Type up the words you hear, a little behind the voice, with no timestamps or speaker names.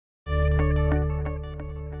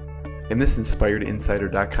In this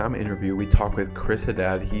InspiredInsider.com interview, we talk with Chris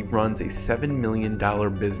Haddad. He runs a $7 million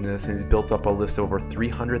business and he's built up a list of over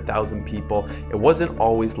 300,000 people. It wasn't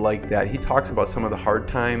always like that. He talks about some of the hard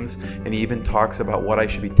times, and he even talks about what I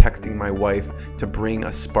should be texting my wife to bring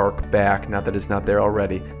a spark back, not that it's not there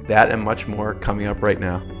already. That and much more coming up right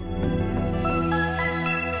now.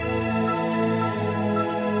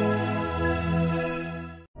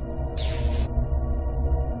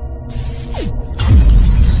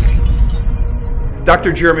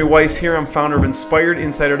 Dr. Jeremy Weisz here. I'm founder of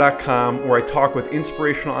InspiredInsider.com, where I talk with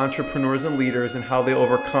inspirational entrepreneurs and leaders and how they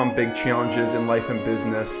overcome big challenges in life and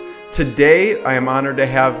business. Today, I am honored to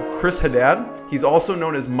have Chris Haddad. He's also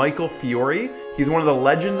known as Michael Fiore. He's one of the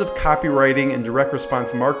legends of copywriting and direct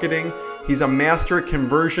response marketing. He's a master at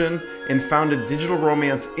conversion and founded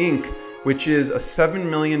DigitalRomanceInc, which is a $7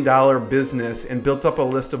 million business and built up a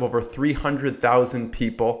list of over 300,000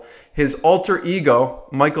 people. His alter ego,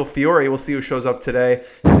 Michael Fiore, we'll see who shows up today,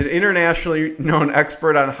 is an internationally known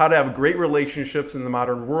expert on how to have great relationships in the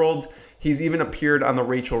modern world. He's even appeared on the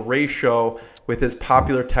Rachel Ray Show with his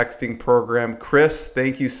popular texting program. Chris,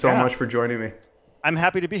 thank you so much for joining me. I'm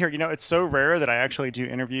happy to be here. You know, it's so rare that I actually do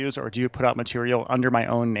interviews or do put out material under my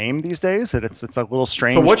own name these days that it's a little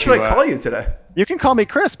strange. So what should I call you today? You can call me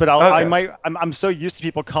Chris, but I'm so used to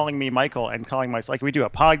people calling me Michael and calling myself, like, we do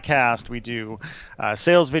a podcast, we do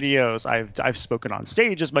sales videos. I've spoken on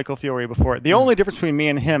stage as Michael Fiore before. The only difference between me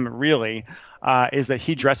and him really is that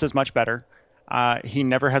he dresses much better. He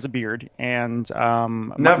never has a beard, and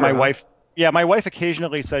my wife. Yeah, my wife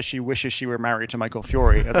occasionally says she wishes she were married to Michael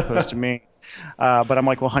Fiore as opposed to me. But I'm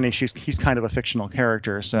like, well, honey, he's kind of a fictional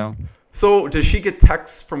character. So does she get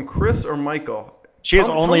texts from Chris or Michael? She has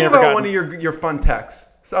only ever gotten gotten one of your fun texts.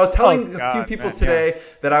 So I was telling a few people today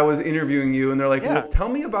that I was interviewing you, and they're like, well, tell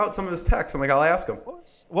me about some of his texts. I'm like, I'll ask them.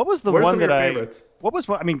 What was the one that some of your favorites? What was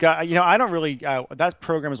I mean, you know, I don't really, that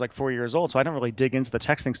program is like 4 years old, so I don't really dig into the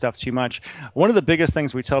texting stuff too much. One of the biggest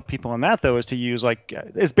things we tell people in that, though, is to use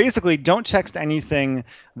is basically don't text anything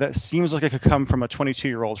that seems like it could come from a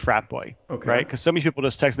 22-year-old frat boy, right? Because so many people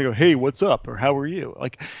just text and they go, hey, what's up? Or how are you?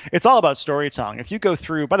 Like, it's all about storytelling. If you go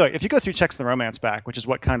through, by the way, if you go through Text the Romance Back, which is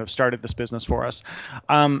what kind of started this business for us,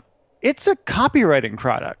 it's a copywriting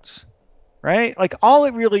product. Right? Like, all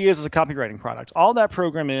it really is a copywriting product. All that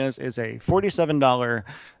program is a $47,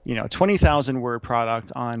 20,000 word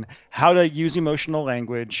product on how to use emotional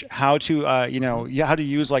language, how to, how to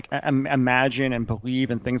use imagine and believe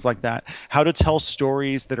and things like that, how to tell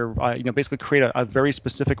stories that are, basically create a very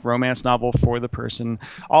specific romance novel for the person,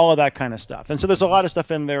 all of that kind of stuff. And so there's a lot of stuff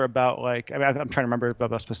in there about I'm trying to remember about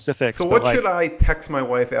the specifics. So what should I text my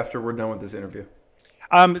wife after we're done with this interview?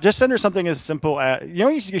 Just send her something as simple as,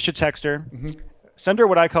 you should text her. Send her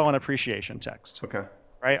what I call an appreciation text. Okay.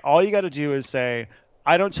 Right? All you got to do is say,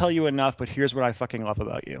 I don't tell you enough, but here's what I fucking love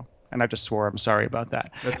about you. And I just swore, I'm sorry about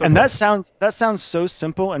that. Okay. And that sounds so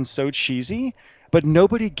simple and so cheesy, but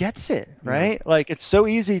nobody gets it, right? Like, it's so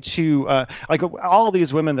easy to, like, all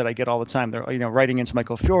these women that I get all the time, they're, writing into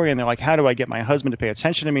Michael Fiore, and they're like, how do I get my husband to pay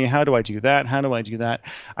attention to me? How do I do that? How do I do that?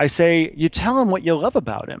 I say, you tell him what you love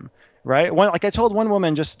about him. Right? Like I told one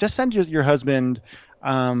woman, just send your husband.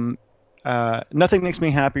 Nothing makes me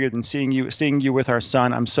happier than seeing you with our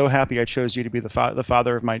son. I'm so happy I chose you to be the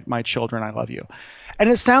father of my children. I love you. And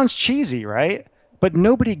it sounds cheesy, right? But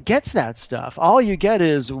nobody gets that stuff. All you get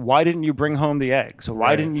is, why didn't you bring home the eggs?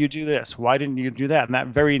 Why didn't you do this? Why didn't you do that? And that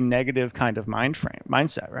very negative kind of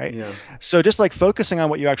mindset, right? Yeah. So just like focusing on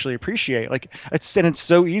what you actually appreciate, it's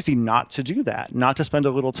so easy not to do that, not to spend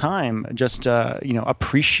a little time just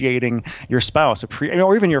appreciating your spouse,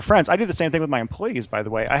 or even your friends. I do the same thing with my employees, by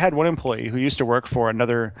the way. I had one employee who used to work for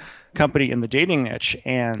another company in the dating niche,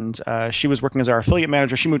 and she was working as our affiliate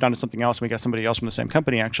manager. She moved on to something else, and we got somebody else from the same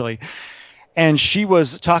company, actually. And she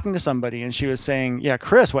was talking to somebody, and she was saying, yeah,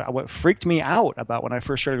 Chris, what freaked me out about when I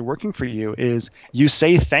first started working for you is you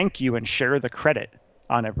say thank you and share the credit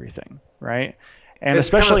on everything, right? And it's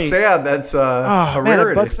especially kind of sad. That's a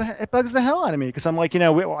rarity. It bugs the hell out of me, because I'm like,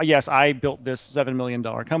 yes, I built this $7 million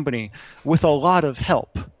company with a lot of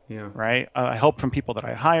help, right? Help from people that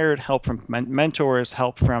I hired, help from mentors,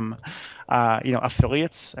 help from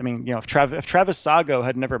affiliates. I mean, if Travis Sago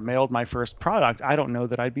had never mailed my first product, I don't know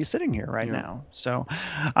that I'd be sitting here right now. So,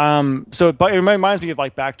 but it reminds me of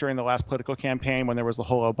back during the last political campaign when there was the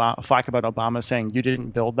whole flack about Obama saying you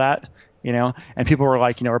didn't build that. And people were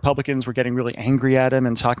like, Republicans were getting really angry at him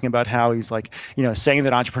and talking about how he's saying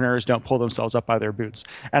that entrepreneurs don't pull themselves up by their boots.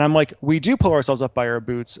 And I'm like, we do pull ourselves up by our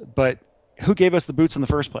boots, but who gave us the boots in the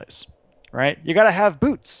first place? Right? You got to have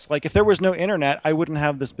boots. Like, if there was no internet, I wouldn't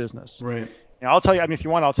have this business. Right. I'll tell you, I mean, if you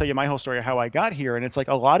want, I'll tell you my whole story of how I got here. And it's like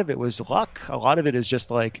a lot of it was luck. A lot of it is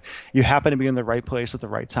just like you happen to be in the right place at the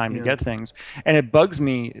right time to get things. And it bugs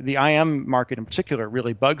me. The IM market in particular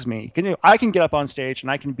really bugs me. I can get up on stage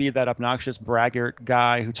and I can be that obnoxious braggart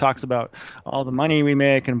guy who talks about all the money we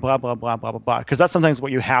make and blah, blah, blah, blah, blah, blah. Because that's sometimes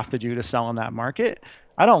what you have to do to sell in that market.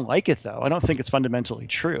 I don't like it, though. I don't think it's fundamentally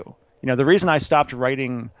true. The reason I stopped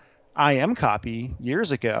writing IM copy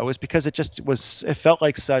years ago is because it felt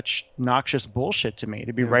like such noxious bullshit to me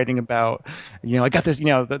to be writing about, I got this,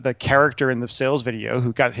 the character in the sales video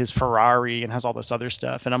who got his Ferrari and has all this other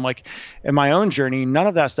stuff. And I'm like, in my own journey, none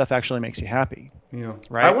of that stuff actually makes you happy. Yeah.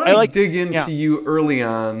 Right. I want to dig into you early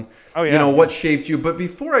on, what shaped you. But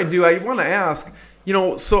before I do, I want to ask,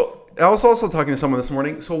 so I was also talking to someone this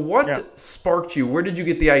morning. So what sparked you? Where did you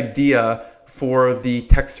get the idea for the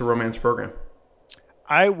Text to Romance program?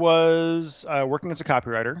 I was working as a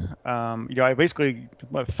copywriter. I basically,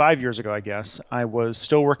 5 years ago, I guess, I was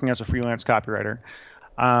still working as a freelance copywriter,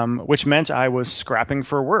 which meant I was scrapping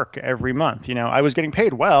for work every month. I was getting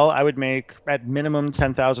paid well. I would make at minimum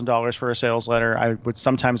 $10,000 for a sales letter. I would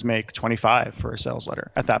sometimes make $25,000 for a sales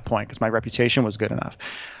letter at that point because my reputation was good enough.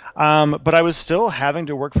 But I was still having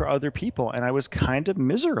to work for other people, and I was kind of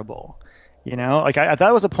miserable. That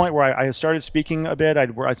was a point where I started speaking a bit.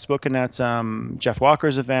 I'd spoken at Jeff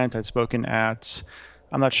Walker's event. I'd spoken at,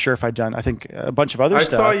 I'm not sure if I'd done, I think a bunch of other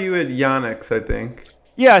stuff. I saw you at Yannick's, I think.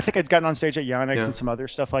 Yeah, I think I'd gotten on stage at Yannick's and some other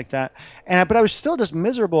stuff like that. But I was still just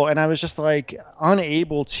miserable, and I was just like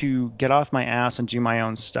unable to get off my ass and do my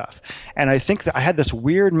own stuff. And I think that I had this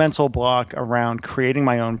weird mental block around creating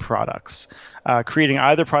my own products. Creating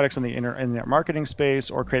either products in the marketing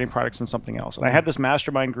space or creating products in something else. And I had this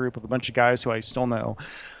mastermind group with a bunch of guys who I still know.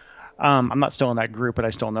 I'm not still in that group, but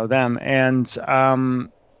I still know them. And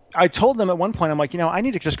I told them at one point, I'm like, I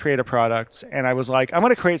need to just create a product. And I was like, I'm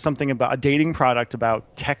going to create something about a dating product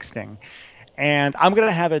about texting. And I'm going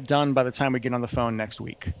to have it done by the time we get on the phone next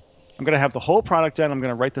week. I'm going to have the whole product done. I'm going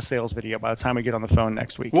to write the sales video by the time we get on the phone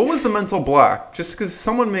next week. What was the mental block? Just because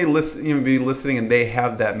someone may be listening and they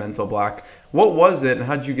have that mental block. What was it, and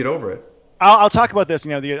how did you get over it? I'll talk about this.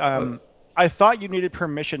 I thought you needed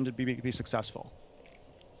permission to be successful,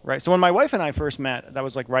 right? So when my wife and I first met, that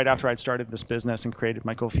was like right after I'd started this business and created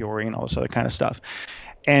Michael Fiore and all this other kind of stuff.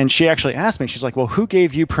 And she actually asked me, she's like, well, who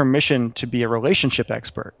gave you permission to be a relationship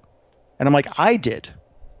expert? And I'm like, I did.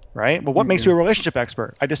 Right. Well, what makes you a relationship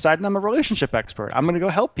expert? I decided I'm a relationship expert. I'm going to go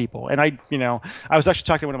help people. And I was actually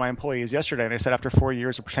talking to one of my employees yesterday, and I said, after 4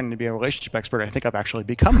 years of pretending to be a relationship expert, I think I've actually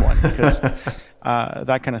become one because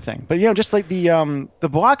that kind of thing. But, just like the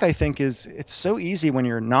block, I think it's so easy when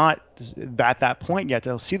you're not at that point yet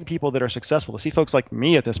to see the people that are successful, to see folks like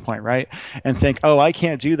me at this point, right? And think, oh, I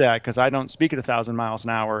can't do that because I don't speak at 1,000 miles an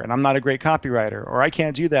hour and I'm not a great copywriter, or I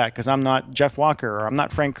can't do that because I'm not Jeff Walker, or I'm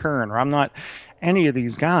not Frank Kern, or I'm not any of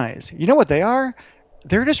these guys. You know what they are?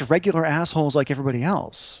 They're just regular assholes like everybody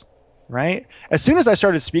else, right? As soon as I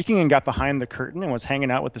started speaking and got behind the curtain and was hanging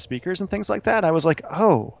out with the speakers and things like that, I was like,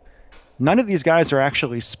 oh, none of these guys are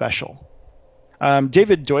actually special.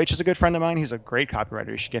 David Deutsch is a good friend of mine. He's a great copywriter.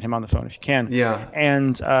 You should get him on the phone if you can. Yeah.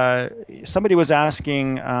 And somebody was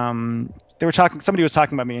asking, somebody was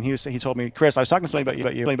talking about me, and he told me, Chris, I was talking to somebody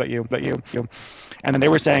about you. And then they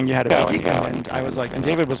were saying you had a big ego. And I was like, and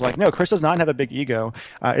David was like, no, Chris does not have a big ego.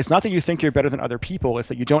 It's not that you think you're better than other people. It's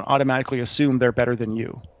that you don't automatically assume they're better than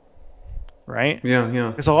you. Right? Yeah, yeah.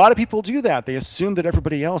 Because a lot of people do that. They assume that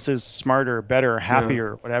everybody else is smarter, better,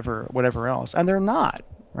 happier, whatever else. And they're not,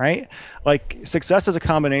 right? Like, success is a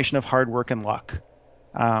combination of hard work and luck.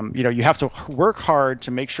 You have to work hard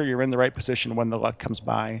to make sure you're in the right position when the luck comes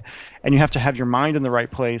by. And you have to have your mind in the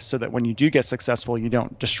right place so that when you do get successful, you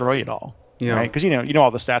don't destroy it all. Yeah. Right? Because, you know all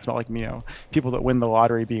the stats about, like, people that win the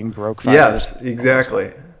lottery being broke. Yes,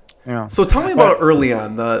 exactly. Yeah. So tell me about early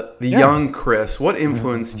on, the young Chris. What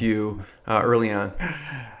influenced you early on?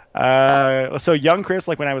 So young Chris,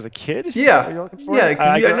 like when I was a kid? Yeah. Yeah,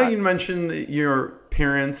 because I know you mentioned your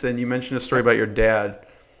parents, and you mentioned a story about your dad.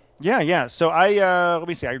 Yeah. So let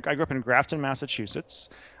me see. I grew up in Grafton, Massachusetts.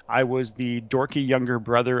 I was the dorky younger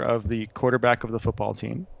brother of the quarterback of the football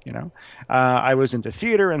team. I was into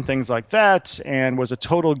theater and things like that, and was a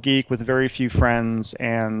total geek with very few friends,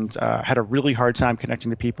 and had a really hard time connecting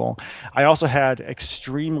to people. I also had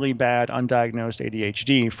extremely bad undiagnosed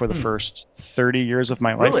ADHD for the first 30 years of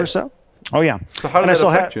my life or so. Oh yeah. So how did that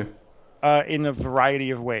affect you? In a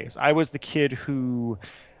variety of ways. I was the kid who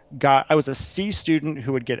I was a C student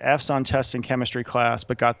who would get Fs on tests in chemistry class,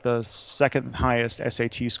 but got the second highest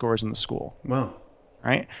SAT scores in the school. Wow.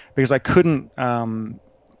 Right? Because I couldn't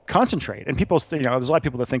concentrate. And people, there's a lot of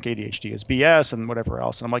people that think ADHD is BS and whatever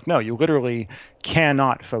else. And I'm like, no, you literally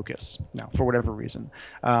cannot focus now for whatever reason.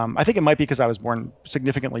 I think it might be because I was born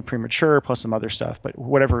significantly premature, plus some other stuff. But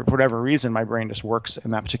for whatever reason, my brain just works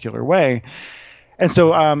in that particular way. And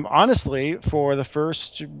so, honestly, for the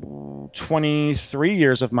first 23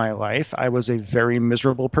 years of my life, I was a very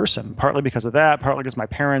miserable person, partly because of that, partly because my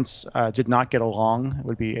parents did not get along. It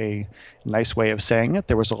would be a nice way of saying it.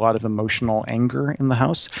 There was a lot of emotional anger in the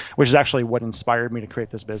house, which is actually what inspired me to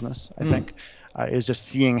create this business, I think, is just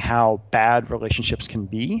seeing how bad relationships can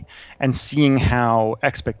be and seeing how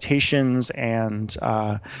expectations and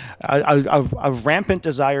a rampant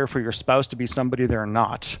desire for your spouse to be somebody they're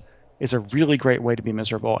not is a really great way to be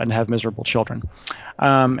miserable and have miserable children.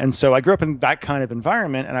 And so I grew up in that kind of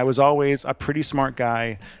environment, and I was always a pretty smart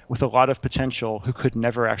guy with a lot of potential who could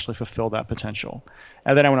never actually fulfill that potential.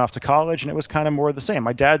 And then I went off to college, and it was kind of more of the same.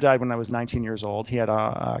 My dad died when I was 19 years old. He had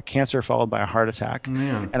a cancer followed by a heart attack.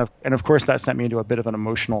 And of course, that sent me into a bit of an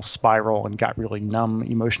emotional spiral and got really numb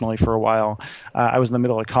emotionally for a while. I was in the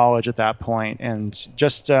middle of college at that point, and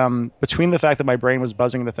just between the fact that my brain was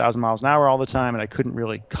buzzing at 1,000 miles an hour all the time and I couldn't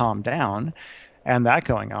really calm down, and that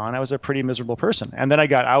going on, I was a pretty miserable person. And then I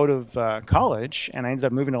got out of college, and I ended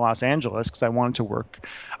up moving to Los Angeles because I wanted to work.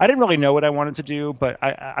 I didn't really know what I wanted to do, but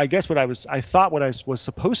I guess I thought what I was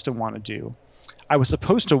supposed to want to do. I was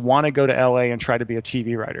supposed to want to go to LA and try to be a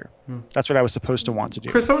TV writer. That's what I was supposed to want to do.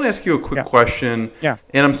 Chris, I want to ask you a quick question. And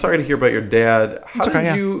I'm sorry to hear about your dad. How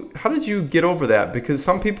did you get over that? Because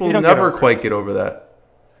some people never quite get over that.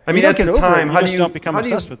 I mean, at the time, how do you don't become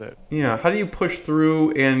obsessed with it? Yeah, how do you push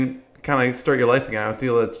through and kind of start your life again? I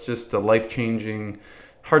feel it's just a life-changing,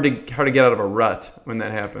 hard to get out of a rut when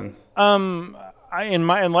that happens. In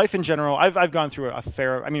life in general, I've gone through a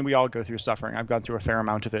fair. I mean, we all go through suffering. I've gone through a fair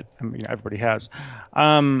amount of it. I mean, everybody has.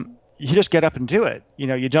 You just get up and do it.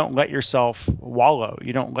 You don't let yourself wallow.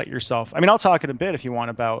 You don't let yourself. I mean, I'll talk in a bit if you want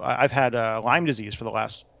about. I've had Lyme disease for the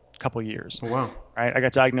last couple of years. Oh, wow. Right? I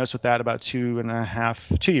got diagnosed with that about 2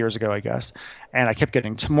 years ago, I guess. And I kept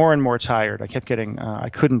getting more and more tired. I kept getting, I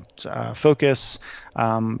couldn't focus.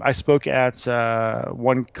 I spoke at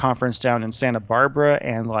one conference down in Santa Barbara,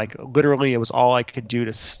 and like literally it was all I could do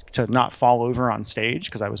to not fall over on stage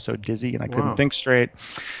because I was so dizzy and I couldn't think straight.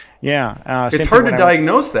 Yeah. It's hard to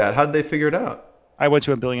diagnose that. How did they figure it out? I went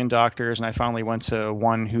to a billion doctors, and I finally went to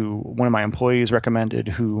one of my employees recommended,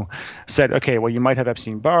 who said, okay, well, you might have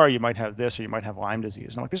Epstein-Barr, you might have this, or you might have Lyme disease.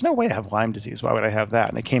 And I'm like, there's no way I have Lyme disease. Why would I have that?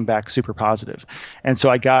 And it came back super positive. And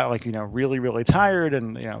so I got really, really tired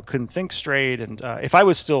and, couldn't think straight. And if I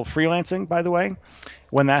was still freelancing, by the way,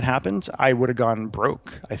 when that happened, I would have gone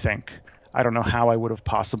broke, I think. I don't know how I would have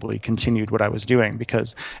possibly continued what I was doing,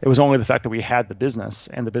 because it was only the fact that we had the business,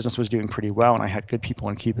 and the business was doing pretty well, and I had good people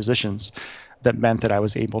in key positions, that meant that I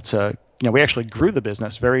was able to, we actually grew the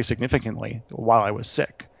business very significantly while I was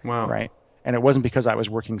sick. Wow. Right. And it wasn't because I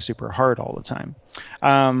was working super hard all the time.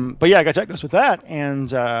 But yeah, I got diagnosed with that,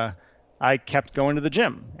 and I kept going to the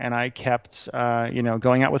gym, and I kept,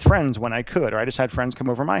 going out with friends when I could, or I just had friends come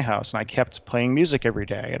over my house, and I kept playing music every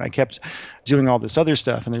day, and I kept doing all this other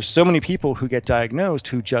stuff. And there's so many people who get diagnosed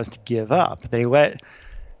who just give up. They let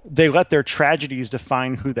their tragedies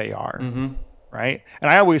define who they are. Right. And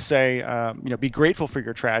I always say, be grateful for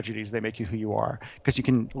your tragedies. They make you who you are, because you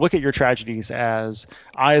can look at your tragedies as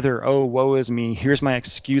either, oh, woe is me. Here's my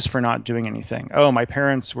excuse for not doing anything. Oh, my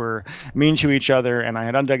parents were mean to each other, and I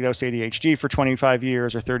had undiagnosed ADHD for 25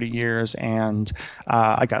 years or 30 years, and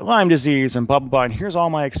I got Lyme disease and blah, blah, blah. And here's all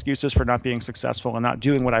my excuses for not being successful and not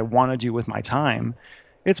doing what I want to do with my time.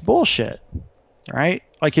 It's bullshit. Right?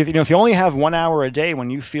 Like if you only have 1 hour a day when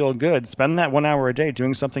you feel good, spend that 1 hour a day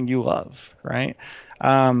doing something you love. Right?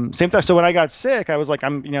 Same thing. So when I got sick, I was like,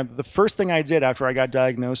 the first thing I did after I got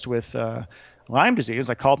diagnosed with Lyme disease,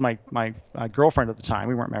 I called my girlfriend at the time.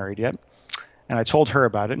 We weren't married yet. And I told her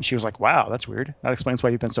about it, and she was like, wow, that's weird. That explains why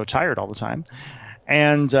you've been so tired all the time.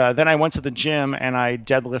 And then I went to the gym, and I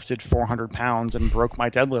deadlifted 400 pounds and broke my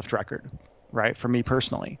deadlift record, right, for me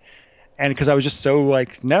personally. And because I was just so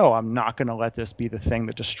like, no, I'm not going to let this be the thing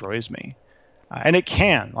that destroys me. And it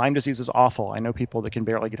can. Lyme disease is awful. I know people that can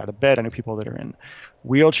barely get out of bed. I know people that are in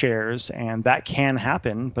wheelchairs, and that can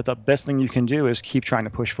happen. But the best thing you can do is keep trying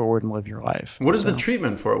to push forward and live your life. What is the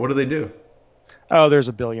treatment for it? What do they do? Oh, there's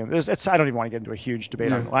a billion. I don't even want to get into a huge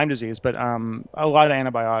debate on Lyme disease, but a lot of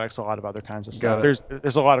antibiotics, a lot of other kinds of stuff.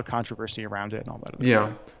 There's a lot of controversy around it and all that.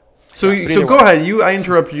 Yeah. So go ahead. I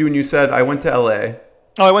interrupted you and you said I went to LA.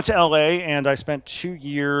 Oh, I went to LA, and I spent 2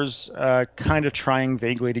 years kind of trying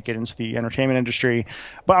vaguely to get into the entertainment industry.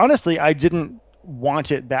 But honestly, I didn't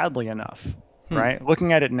want it badly enough, right?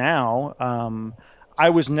 Looking at it now, I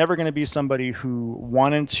was never going to be somebody who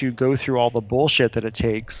wanted to go through all the bullshit that it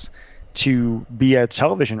takes to be a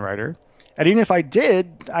television writer. And even if I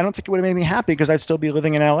did, I don't think it would have made me happy because I'd still be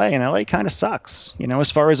living in LA, and LA kind of sucks, as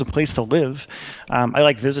far as a place to live. I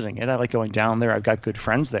like visiting it. I like going down there. I've got good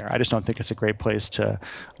friends there. I just don't think it's a great place to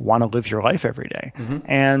want to live your life every day.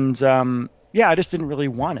 And yeah, I just didn't really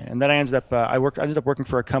want it. And then I ended up I ended up working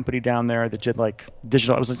for a company down there that did like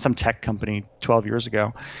digital. It was some tech company 12 years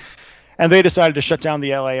ago, and they decided to shut down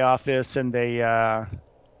the LA office, and they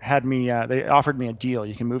they offered me a deal.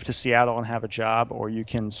 You can move to Seattle and have a job, or you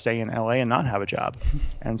can stay in LA and not have a job.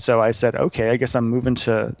 And so I said, okay, I guess I'm moving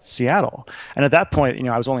to Seattle. And at that point,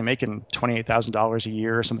 I was only making $28,000 a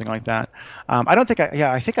year or something like that.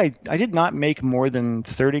 I think I did not make more than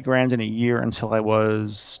 30 grand in a year until I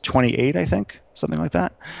was 28, I think, something like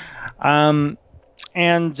that.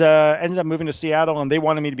 And ended up moving to Seattle, and they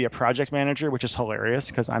wanted me to be a project manager, which is hilarious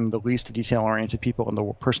because I'm the least detail-oriented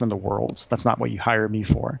person in the world. That's not what you hire me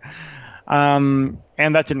for. And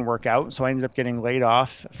that didn't work out, so I ended up getting laid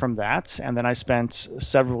off from that. And then I spent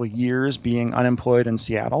several years being unemployed in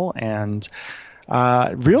Seattle and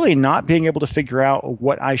really not being able to figure out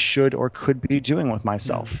what I should or could be doing with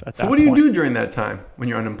myself at that point. So what do you do during that time when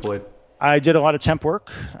you're unemployed? I did a lot of temp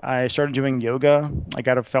work. I started doing yoga.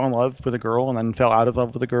 Fell in love with a girl and then fell out of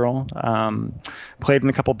love with a girl. Played in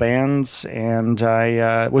a couple bands, and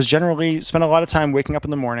I was generally spent a lot of time waking up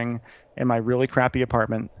in the morning in my really crappy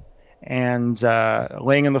apartment and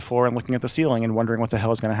laying on the floor and looking at the ceiling and wondering what the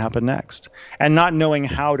hell is going to happen next, and not knowing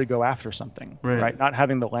how to go after something, right? Not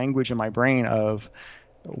having the language in my brain of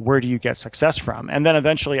where do you get success from. And then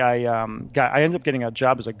eventually I ended up getting a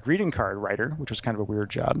job as a greeting card writer, which was kind of a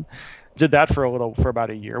weird job. Did that for about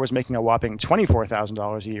a year. Was making a whopping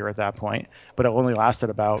 $24,000 a year at that point, but it only lasted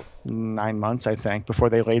about 9 months, I think, before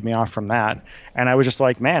they laid me off from that. And I was just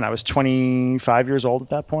like, man, I was 25 years old at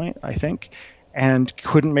that point, I think, and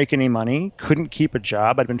couldn't make any money, couldn't keep a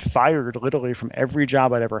job. I'd been fired literally from every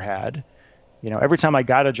job I'd ever had. Every time I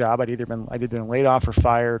got a job, I'd either been laid off or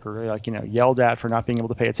fired, or yelled at for not being able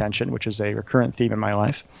to pay attention, which is a recurrent theme in my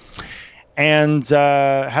life. And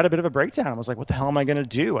had a bit of a breakdown. I was like, what the hell am I going to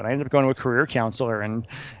do? And I ended up going to a career counselor, and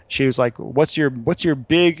she was like, what's your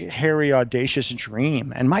big, hairy, audacious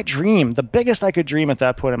dream? And my dream, the biggest I could dream at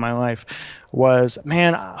that point in my life, was,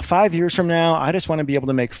 man, 5 years from now, I just want to be able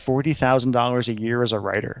to make $40,000 a year as a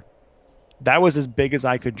writer. That was as big as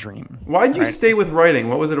I could dream. Why did you stay with writing?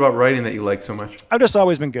 What was it about writing that you liked so much? I've just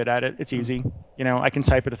always been good at it. It's easy. I can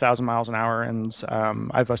type at 1,000 miles an hour, and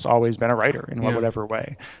I've just always been a writer in whatever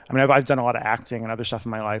way. I mean, I've done a lot of acting and other stuff in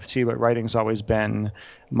my life too, but writing's always been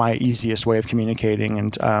my easiest way of communicating.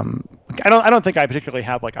 And I don't think I particularly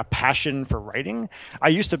have like a passion for writing. I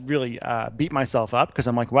used to really beat myself up because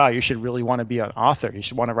I'm like, wow, you should really want to be an author. You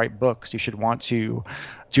should want to write books. You should want to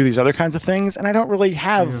do these other kinds of things. And I don't really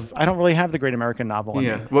have the great American novel in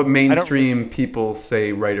me. What mainstream people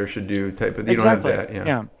say writers should do type of, you exactly. don't have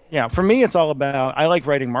that. Yeah. For me, it's all about, I like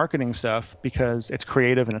writing marketing stuff because it's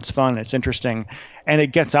creative and it's fun, and it's interesting, and it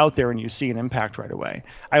gets out there and you see an impact right away.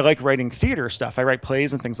 I like writing theater stuff. I write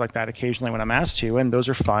plays and things like that occasionally when I'm asked to, and those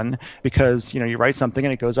are fun because, you write something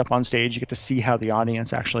and it goes up on stage. You get to see how the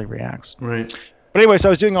audience actually reacts. Right. But anyway, so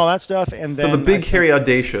I was doing all that stuff, and then... So the big, hairy,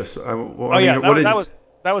 audacious.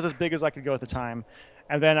 That was as big as I could go at the time.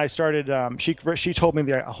 And then I started, she told me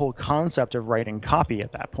the whole concept of writing copy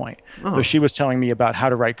at that point. Oh. So she was telling me about how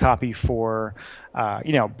to write copy for,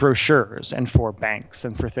 brochures and for banks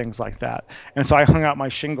and for things like that. And so I hung out my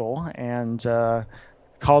shingle and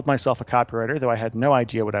called myself a copywriter, though I had no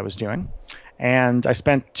idea what I was doing. And I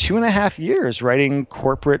spent 2.5 years writing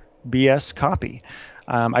corporate BS copy.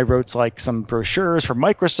 I wrote like some brochures for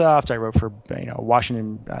Microsoft. I wrote for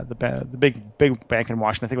Washington, the big bank in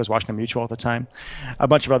Washington. I think it was Washington Mutual at the time. A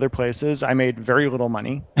bunch of other places. I made very little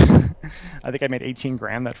money. I think I made 18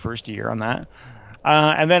 grand that first year on that.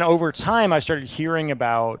 And then over time, I started hearing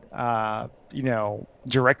about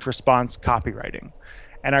direct response copywriting.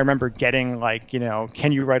 And I remember getting like,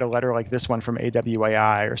 can you write a letter like this one from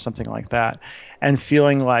AWAI or something like that? And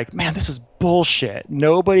feeling like, man, this is bullshit.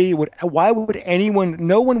 No one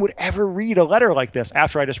would ever read a letter like this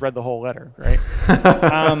after I just read the whole letter, right?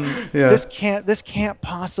 This can't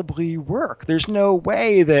possibly work. There's no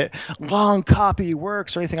way that long copy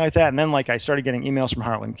works or anything like that. And then like I started getting emails from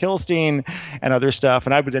Harlan Kilstein and other stuff,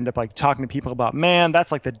 and I would end up like talking to people about, man,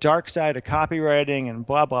 that's like the dark side of copywriting and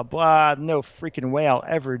blah, blah, blah. No freaking way I'll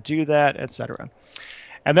ever do that, etc.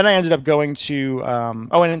 And then I ended up going to,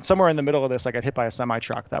 oh, and then somewhere in the middle of this, I got hit by a semi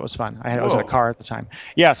truck. That was fun. I was in a car at the time.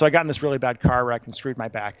 Yeah, so I got in this really bad car wreck and screwed my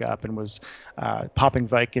back up and was popping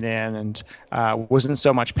Vicodin and was in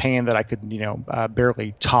so much pain that I could,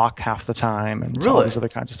 barely talk half the time and all these other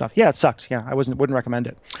kinds of stuff. Yeah, it sucked. Yeah, I wouldn't recommend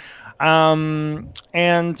it. Then I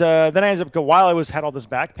ended up while I had all this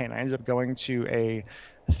back pain, I ended up going to a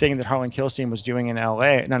thing that Harlan Kilstein was doing in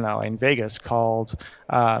in Vegas called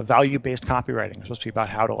value-based copywriting. It was supposed to be about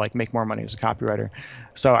how to like make more money as a copywriter.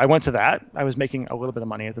 So I went to that. I was making a little bit of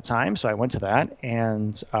money at the time, so I went to that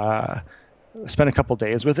and spent a couple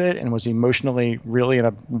days with it and was emotionally really in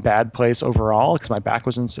a bad place overall because my back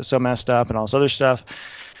was so messed up and all this other stuff.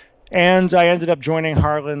 And I ended up joining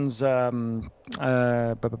Harlan's mentoring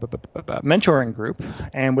group,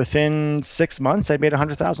 and within 6 months, I made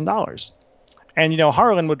 $100,000. And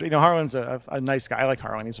Harlan's a nice guy. I like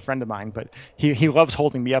Harlan; he's a friend of mine. But he loves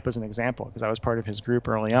holding me up as an example because I was part of his group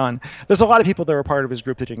early on. There's a lot of people that were part of his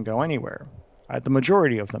group that didn't go anywhere. The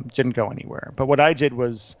majority of them didn't go anywhere. But what I did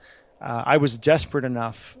was, I was desperate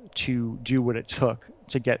enough to do what it took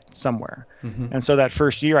to get somewhere. And so that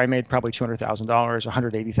first year I made probably $200,000,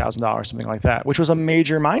 $180,000, something like that, which was a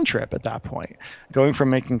major mind trip at that point. Going from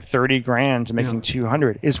making 30 grand to making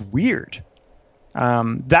 200 is weird.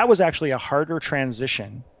 That was actually a harder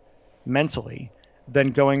transition mentally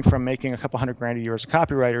than going from making a couple hundred grand a year as a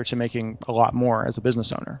copywriter to making a lot more as a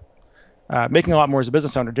business owner. Making a lot more as a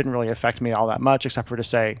business owner didn't really affect me all that much, except for to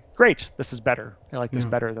say, great, this is better. I like this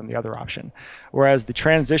better than the other option. Whereas the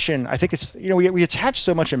transition, I think it's, we attach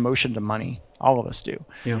so much emotion to money. All of us do.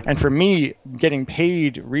 And for me, getting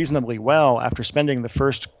paid reasonably well after spending the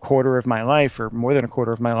first quarter of my life or more than a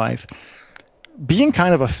quarter of my life, being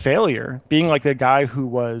kind of a failure, being like the guy who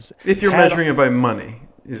was... If you're measuring it by money,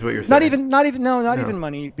 is what you're saying. Not even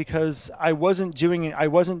money, because I wasn't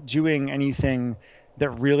doing anything that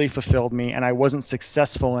really fulfilled me, and I wasn't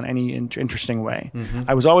successful in any interesting way.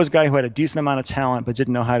 I was always a guy who had a decent amount of talent but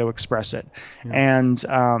didn't know how to express it. And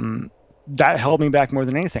that held me back more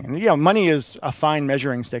than anything. And money is a fine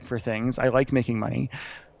measuring stick for things. I like making money.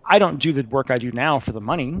 I don't do the work I do now for the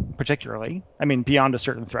money, particularly. I mean, beyond a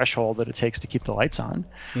certain threshold that it takes to keep the lights on.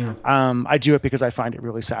 I do it because I find it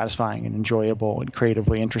really satisfying and enjoyable and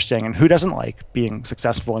creatively interesting. And who doesn't like being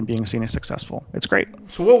successful and being seen as successful? It's great.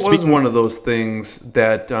 So what was one of those things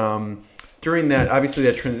that during that, obviously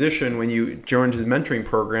that transition, when you joined his mentoring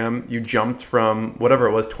program, you jumped from whatever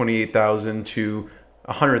it was, 28,000 to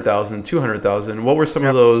 100,000, 200,000. What were some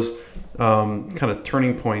of those kind of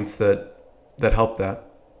turning points that helped that?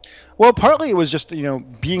 Well, partly it was just,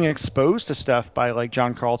 being exposed to stuff by like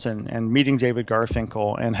John Carlton and meeting David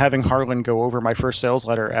Garfinkel and having Harlan go over my first sales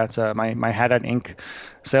letter at my Haddad Inc.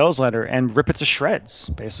 sales letter and rip it to shreds,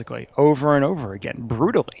 basically, over and over again,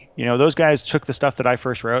 brutally. Those guys took the stuff that I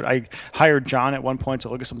first wrote. I hired John at one point to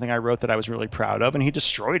look at something I wrote that I was really proud of, and he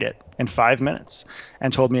destroyed it in 5 minutes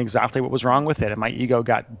and told me exactly what was wrong with it. And my ego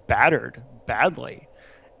got battered badly.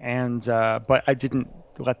 And but I didn't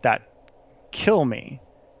let that kill me.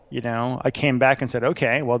 I came back and said,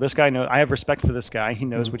 okay, well, this guy knows, I have respect for this guy. He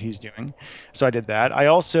knows what he's doing. So I did that. I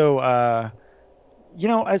also, at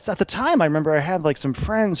the time, I remember I had like some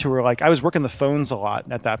friends who were like, I was working the phones a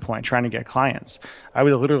lot at that point, trying to get clients. I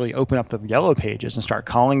would literally open up the yellow pages and start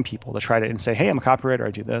calling people to try to and say, hey, I'm a copywriter.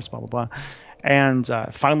 I do this, blah, blah, blah. And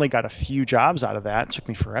finally got a few jobs out of that. It took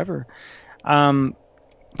me forever.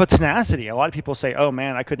 But tenacity. A lot of people say, "Oh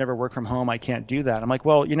man, I could never work from home. I can't do that." I'm like,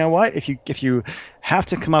 well, you know what? If you have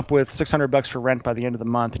to come up with $600 for rent by the end of the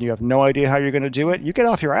month and you have no idea how you're going to do it, you get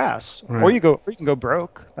off your ass, or you can go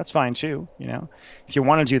broke. That's fine too. If you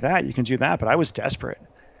want to do that, you can do that. But I was desperate.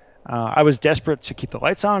 I was desperate to keep the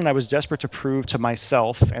lights on, and I was desperate to prove to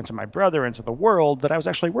myself and to my brother and to the world that I was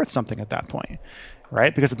actually worth something at that point,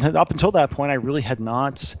 right? Because up until that point, I really had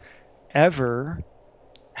not ever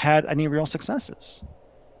had any real successes.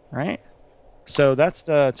 Right? So that's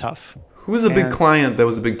tough. Who was a big client that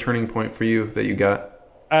was a big turning point for you that you got?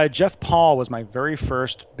 Jeff Paul was my very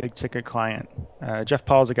first big ticket client. Jeff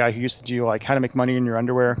Paul is a guy who used to do like how to make money in your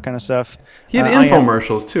underwear kind of stuff. He had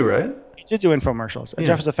infomercials too, right? He did do infomercials.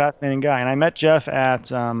 Jeff is a fascinating guy. And I met Jeff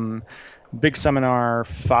at Big Seminar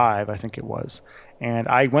 5, I think it was. And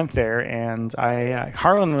I went there, and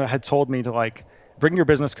Harlan had told me to like bring your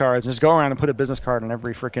business cards, just go around and put a business card on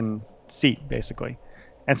every freaking seat, basically.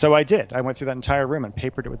 And so I did. I went through that entire room and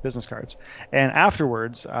papered it with business cards. And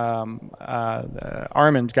afterwards, Armand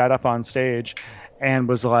got up on stage and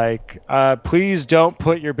was like, please don't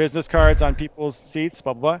put your business cards on people's seats,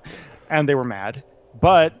 blah, blah, blah. And they were mad.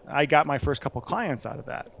 But I got my first couple clients out of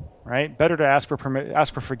that, right? Better to ask for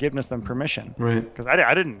forgiveness than permission, Right. because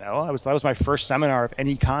I didn't know. That was my first seminar of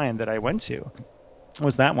any kind that I went to,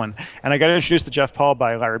 was that one. And I got introduced to Jeff Paul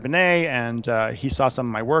by Larry Benet, and he saw some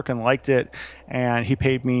of my work and liked it, and he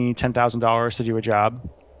paid me $10,000 to do a job,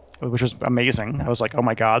 which was amazing. I was like, oh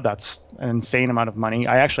my God, that's an insane amount of money.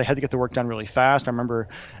 I actually had to get the work done really fast. I remember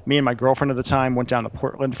me and my girlfriend at the time went down to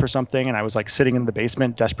Portland for something, and I was like sitting in the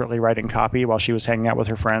basement desperately writing copy while she was hanging out with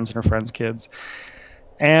her friends and her friends' kids.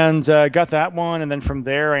 And got that one. And then from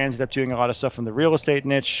there, I ended up doing a lot of stuff in the real estate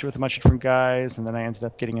niche with a bunch of different guys. And then I ended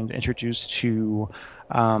up getting introduced to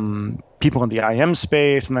people in the IM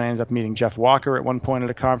space. And then I ended up meeting Jeff Walker at one point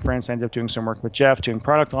at a conference. I ended up doing some work with Jeff, doing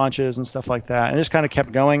product launches and stuff like that. And it just kind of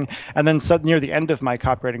kept going. And then near the end of my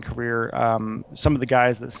copywriting career, some of the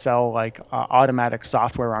guys that sell like automatic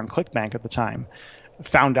software on ClickBank at the time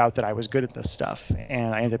found out that I was good at this stuff,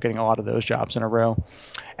 and I ended up getting a lot of those jobs in a row.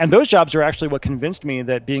 And those jobs are actually what convinced me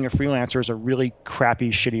that being a freelancer is a really crappy,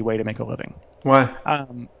 shitty way to make a living. Why?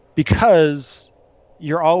 Because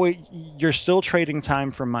you're still trading time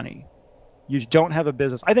for money. You don't have a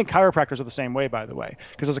business. I think chiropractors are the same way, by the way,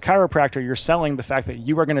 because as a chiropractor, you're selling the fact that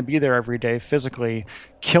you are going to be there every day physically,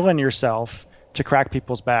 killing yourself to crack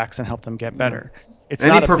people's backs and help them get better. It's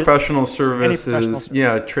any not professional services, any professional services.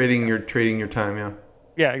 Yeah, trading your time, yeah.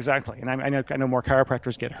 Yeah, exactly. And I know more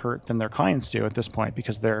chiropractors get hurt than their clients do at this point,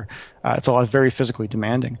 because it's all very physically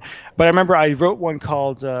demanding. But I remember I wrote one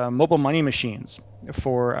called Mobile Money Machines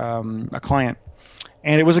for a client,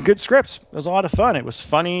 and it was a good script. It was a lot of fun. It was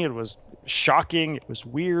funny. It was shocking. It was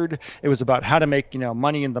weird. It was about how to make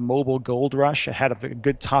money in the mobile gold rush. It had a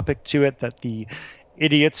good topic to it that the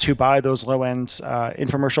idiots who buy those low-end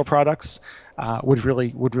infomercial products would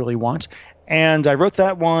really want. And I wrote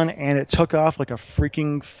that one, and it took off like a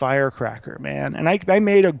freaking firecracker, man. And I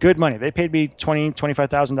made a good money. They paid me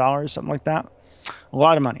 $25,000, something like that. A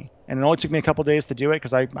lot of money. And it only took me a couple days to do it,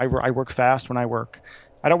 because I work fast when I work.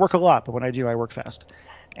 I don't work a lot, but when I do, I work fast.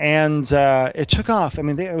 And it took off. I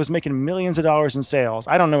mean, it was making millions of dollars in sales.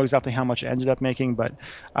 I don't know exactly how much it ended up making, but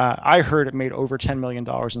I heard it made over $10 million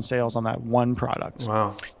in sales on that one product.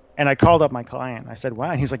 Wow. And I called up my client. I said,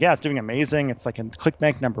 wow. And he's like, yeah, it's doing amazing. It's like in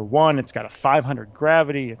ClickBank #1. It's got a 500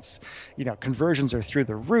 gravity. It's, conversions are through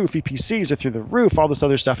the roof. EPCs are through the roof, all this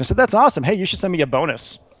other stuff. I said, that's awesome. Hey, you should send me a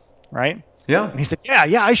bonus, right? Yeah. And he said,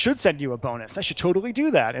 yeah, I should send you a bonus. I should totally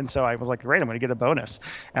do that. And so I was like, great, I'm going to get a bonus.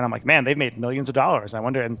 And I'm like, man, they've made millions of dollars. I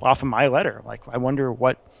wonder, and off of my letter, like, I wonder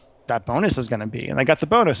what that bonus is going to be. And I got the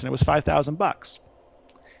bonus, and it was $5,000.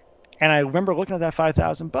 And I remember looking at that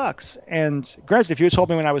 $5,000. And granted, if you had told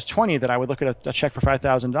me when I was 20 that I would look at a check for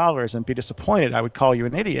 $5,000 and be disappointed, I would call you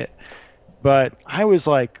an idiot. But I was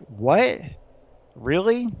like, what?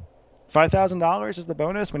 Really? $5,000 is the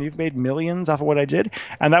bonus when you've made millions off of what I did?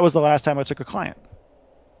 And that was the last time I took a client,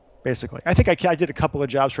 basically. I think I did a couple of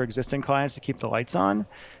jobs for existing clients to keep the lights on.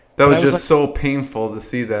 That was just like, so painful to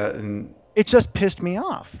see that. And it just pissed me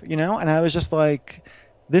off, And I was just like,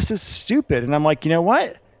 this is stupid. And I'm like, you know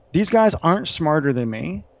what? These guys aren't smarter than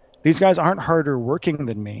me. These guys aren't harder working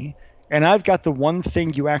than me. And I've got the one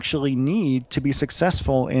thing you actually need to be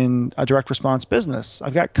successful in a direct response business.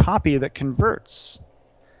 I've got copy that converts.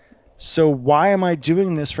 So why am I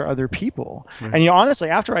doing this for other people? Mm-hmm. And honestly,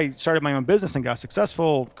 after I started my own business and got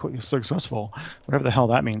successful, whatever the hell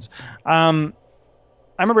that means, I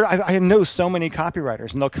remember I know so many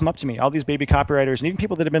copywriters, and they'll come up to me, all these baby copywriters, and even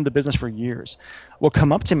people that have been in the business for years, will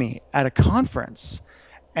come up to me at a conference,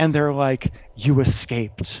 and they're like, you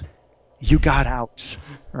escaped. You got out,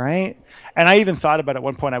 right? And I even thought about at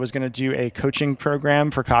one point I was going to do a coaching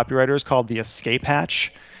program for copywriters called the Escape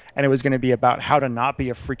Hatch. And it was going to be about how to not be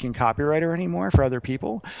a freaking copywriter anymore for other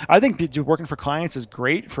people. I think working for clients is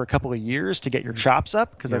great for a couple of years to get your chops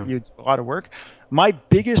up, because you do a lot of work. My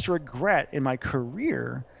biggest regret in my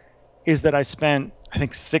career is that I spent, I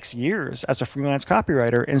think, 6 years as a freelance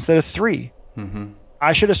copywriter instead of 3. Mm-hmm.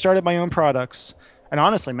 I should have started my own products. And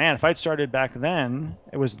honestly, man, if I'd started back then,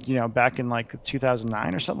 it was, back in like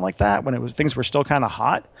 2009 or something like that, when things were still kind of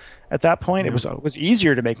hot at that point. Yeah. It was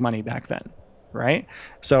easier to make money back then, right?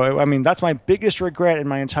 So, I mean, that's my biggest regret in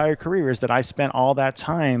my entire career, is that I spent all that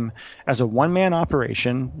time as a one-man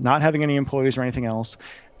operation, not having any employees or anything else,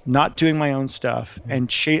 not doing my own stuff, and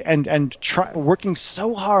working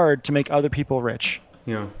so hard to make other people rich.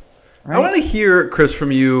 Yeah. Right? I want to hear, Chris,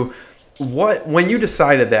 from you, when you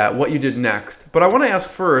decided that, what you did next. But I want to ask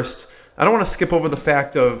first, I don't want to skip over the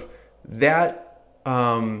fact of that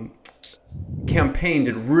campaign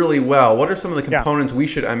did really well. What are some of the components we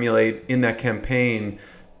should emulate in that campaign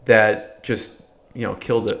that just,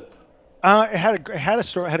 killed it? It had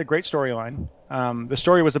a great storyline. The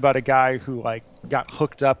story was about a guy who like got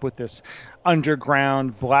hooked up with this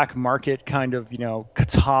underground black market kind of,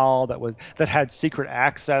 Catal that had secret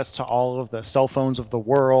access to all of the cell phones of the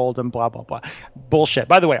world and blah blah blah. Bullshit.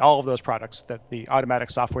 By the way, all of those products, that the automatic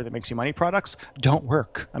software that makes you money products, don't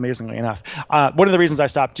work, amazingly enough. One of the reasons I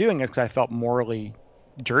stopped doing it is because I felt morally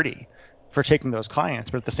dirty for taking those clients,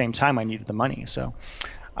 but at the same time I needed the money. So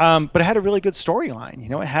but it had a really good storyline.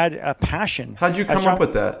 It had a passion. How'd you come up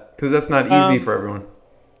with that? Because that's not easy for everyone.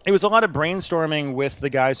 It was a lot of brainstorming with the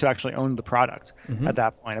guys who actually owned the product at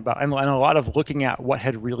that point, and a lot of looking at what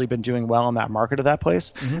had really been doing well in that market at that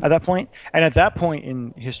place at that point. And at that point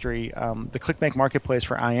in history, the ClickBank marketplace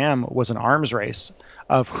for IM was an arms race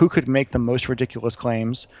of who could make the most ridiculous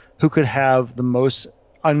claims, who could have the most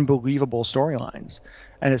unbelievable storylines.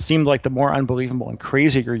 And it seemed like the more unbelievable and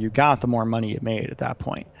crazier you got, the more money you made at that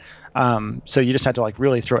point. So you just had to like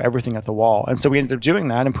really throw everything at the wall. And so we ended up doing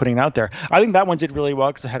that and putting it out there. I think that one did really well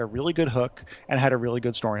because it had a really good hook and it had a really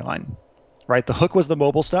good storyline, right? The hook was the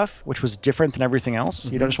mobile stuff, which was different than everything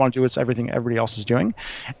else. You don't just want to do everything everybody else is doing.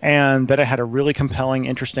 And then it had a really compelling,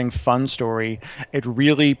 interesting, fun story.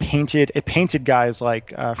 It painted guys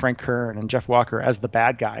like Frank Kern and Jeff Walker as the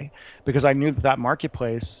bad guy, because I knew that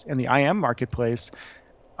marketplace and the IM marketplace,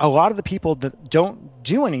 a lot of the people that don't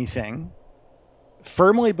do anything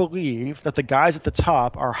firmly believe that the guys at the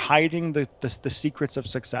top are hiding the secrets of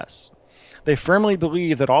success. They firmly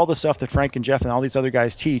believe that all the stuff that Frank and Jeff and all these other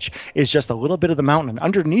guys teach is just a little bit of the mountain. And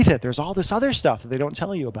underneath it, there's all this other stuff that they don't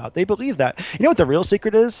tell you about. They believe that. You know what the real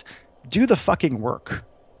secret is? Do the fucking work.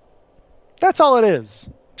 That's all it is.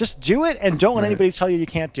 Just do it and don't let anybody tell you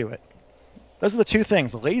can't do it. Those are the two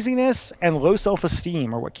things. Laziness and low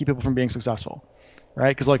self-esteem are what keep people from being successful.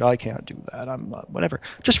 Right? Because like, I can't do that. I'm whatever.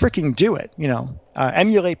 Just freaking do it.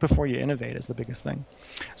 Emulate before you innovate is the biggest thing.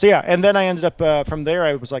 So yeah, and then I ended up from there.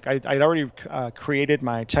 I was like, I'd already created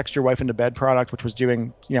my Text Your Wife into Bed product, which was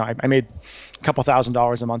doing, I made a couple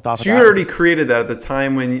 $1,000s a month off of that. So you already created that at the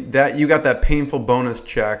time when you got that painful bonus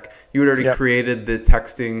check. You had already created the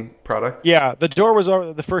texting product. Yeah, the door was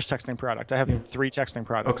the first texting product. I have 3 texting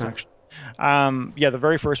products actually. The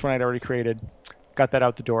very first one I'd already created, got that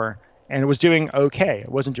out the door. And it was doing okay. It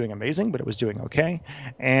wasn't doing amazing, but it was doing okay.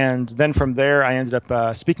 And then from there, I ended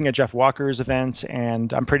up speaking at Jeff Walker's event,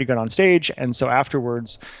 and I'm pretty good on stage. And so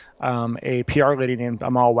afterwards, a PR lady named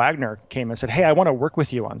Amal Wagner came and said, "Hey, I want to work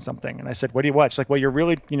with you on something." And I said, "What do you watch?" She's like, "Well, you're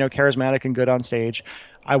really, charismatic and good on stage.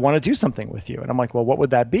 I want to do something with you." And I'm like, "Well, what would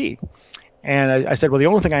that be?" And I said, "Well, the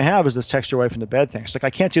only thing I have is this Text Your Wife into Bed thing." She's like, "I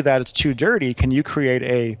can't do that. It's too dirty. Can you create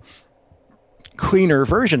a cleaner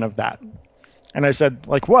version of that?" And I said,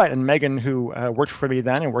 like what? And Megan, who worked for me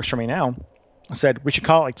then and works for me now, said, we should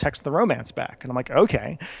call it like Text the Romance Back. And I'm like,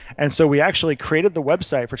 okay. And so we actually created the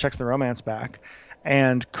website for Text the Romance Back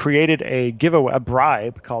and created a giveaway, a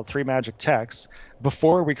bribe called 3 Magic Texts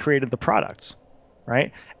before we created the product,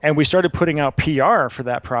 right? And we started putting out PR for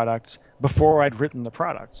that product before I'd written the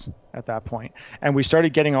products at that point. And we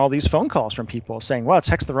started getting all these phone calls from people saying, well,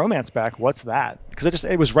 Text the Romance Back, what's that? Because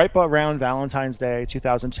it was right around Valentine's Day,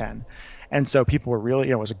 2010. And so people were really,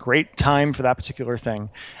 it was a great time for that particular thing.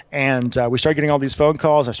 And we started getting all these phone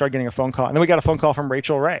calls. I started getting a phone call. And then we got a phone call from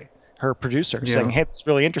Rachel Ray, her producer, saying, hey, it's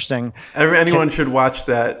really interesting. Anyone should watch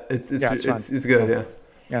that. It's good, yeah.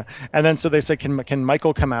 Yeah. And then so they said, can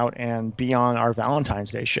Michael come out and be on our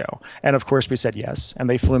Valentine's Day show? And of course we said yes. And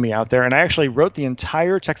they flew me out there. And I actually wrote the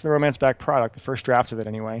entire Text the Romance Back product, the first draft of it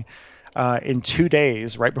anyway, in 2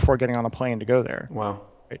 days right before getting on a plane to go there. Wow.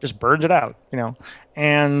 It just burned it out,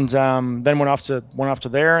 and then went off to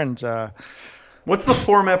there. And what's the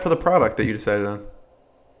format for the product that you decided on?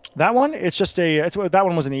 That one, that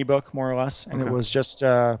one was an ebook more or less, and it was just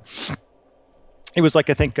it was like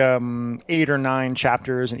I think 8 or 9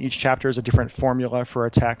 chapters, and each chapter is a different formula for a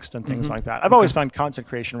text and things like that. I've always found content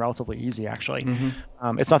creation relatively easy, actually.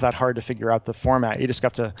 It's not that hard to figure out the format. You just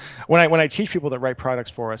have to. When I teach people that write products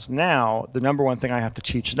for us now, the number one thing I have to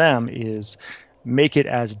teach them is make it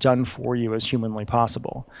as done for you as humanly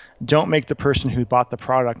possible. Don't make the person who bought the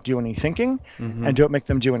product do any thinking, and don't make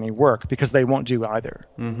them do any work, because they won't do either.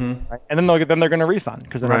 Right? And then they're going to refund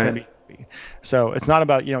because they're not going to be happy. So it's not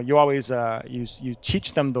about you always you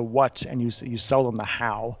teach them the what and you sell them the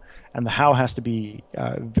how. And the how has to be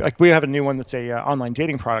like we have a new one that's a online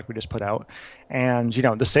dating product we just put out, and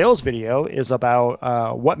the sales video is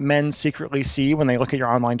about what men secretly see when they look at your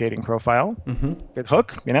online dating profile. Good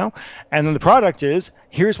hook, and then the product is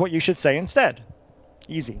here's what you should say instead.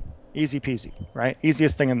 Easy. Easy peasy, right?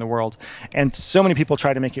 Easiest thing in the world. And so many people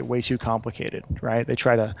try to make it way too complicated, right? They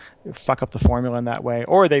try to fuck up the formula in that way,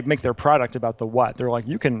 or they make their product about the what. They're like,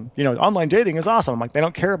 you can, online dating is awesome. I'm like, they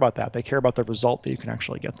don't care about that. They care about the result that you can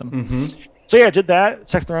actually get them. Mm-hmm. So yeah, I did that.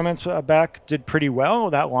 Text the Romance back did pretty well.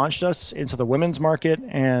 That launched us into the women's market.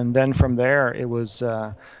 And then from there, it was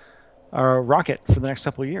our rocket for the next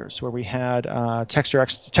couple of years, where we had Text Your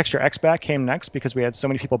X back came next, because we had so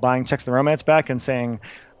many people buying Text the Romance back and saying,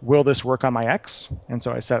 will this work on my ex? And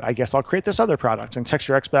so I said, I guess I'll create this other product. And Text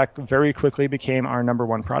Your X back very quickly became our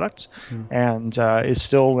 #1 product, and is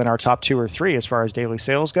still in our top 2 or 3 as far as daily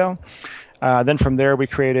sales go. Then from there, I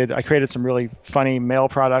created some really funny male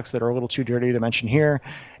products that are a little too dirty to mention here.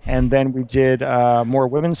 And then we did more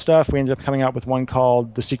women's stuff. We ended up coming out with one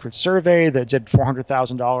called The Secret Survey that did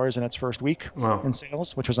 $400,000 in its first week in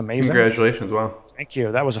sales, which was amazing. Congratulations. Wow. Thank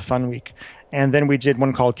you. That was a fun week. And then we did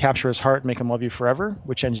one called Capture His Heart, Make Him Love You Forever,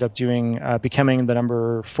 which ended up becoming the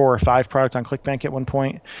number 4 or 5 product on ClickBank at one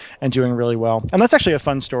point, and doing really well. And that's actually a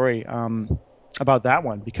fun story about that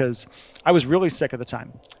one, because I was really sick at the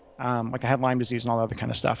time. Like I had Lyme disease and all that other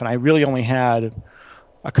kind of stuff. And I really only had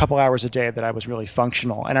a couple hours a day that I was really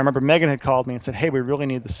functional. And I remember Megan had called me and said, hey, we really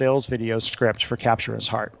need the sales video script for Capture His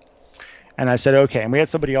Heart. And I said, okay. And we had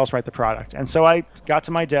somebody else write the product. And so I got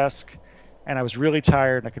to my desk, and I was really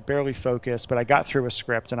tired and I could barely focus, but I got through a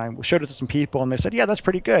script and I showed it to some people, and they said, yeah, that's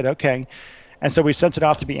pretty good. Okay. And so we sent it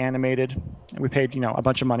off to be animated, and we paid, a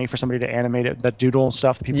bunch of money for somebody to animate it, that doodle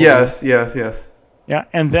stuff that people do. Yes. Yeah.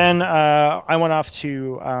 And then I went off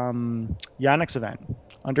to Yannick's event,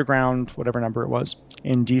 Underground, whatever number it was,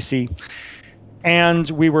 in DC. And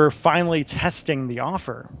we were finally testing the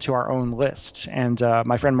offer to our own list. And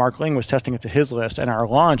my friend Mark Ling was testing it to his list. And our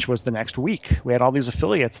launch was the next week. We had all these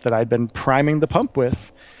affiliates that I'd been priming the pump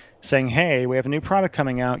with, saying, hey, we have a new product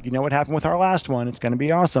coming out. You know what happened with our last one. It's going to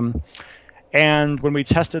be awesome. And when we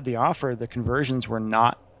tested the offer, the conversions were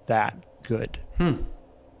not that good.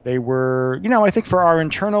 They were, I think for our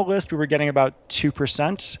internal list, we were getting about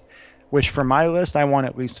 2%, which for my list, I want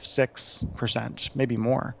at least 6%, maybe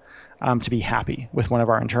more, to be happy with one of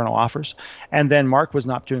our internal offers. And then Mark was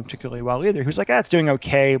not doing particularly well either. He was like, it's doing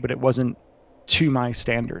okay, but it wasn't to my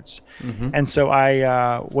standards. And so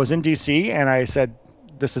I was in DC, and I said,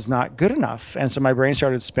 this is not good enough. And so my brain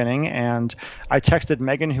started spinning, and I texted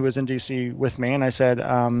Megan, who was in DC with me, and I said,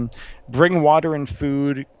 bring water and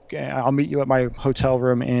food. I'll meet you at my hotel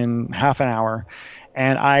room in half an hour.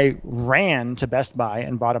 And I ran to Best Buy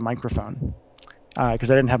and bought a microphone,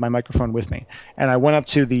 because I didn't have my microphone with me. And I went up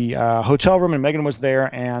to the hotel room, and Megan was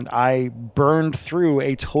there, and I burned through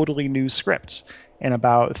a totally new script in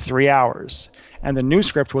about 3 hours. And the new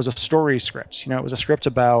script was a story script. It was a script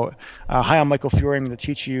about, hi, I'm Michael Fiore. I'm going to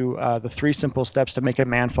teach you the 3 simple steps to make a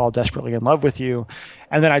man fall desperately in love with you.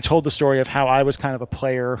 And then I told the story of how I was kind of a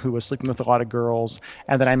player who was sleeping with a lot of girls.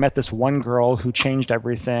 And then I met this one girl who changed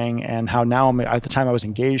everything, and how now, at the time, I was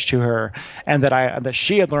engaged to her, and that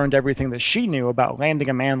she had learned everything that she knew about landing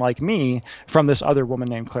a man like me from this other woman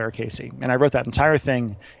named Claire Casey. And I wrote that entire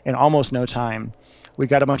thing in almost no time. We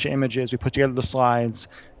got a bunch of images. We put together the slides,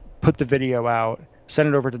 put the video out, sent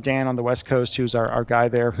it over to Dan on the West Coast, who's our guy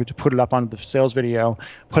there, who to put it up on the sales video,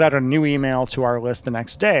 put out a new email to our list the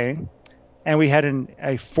next day, and we had a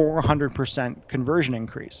 400% conversion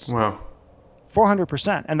increase. Wow.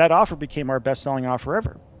 400%. And that offer became our best-selling offer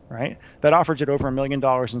ever, right? That offer did over $1 million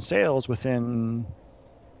in sales within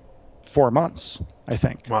 4 months, I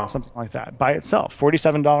think. Wow. Something like that by itself,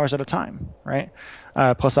 $47 at a time, right?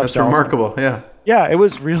 Plus upsells. That's remarkable. Yeah. Yeah, it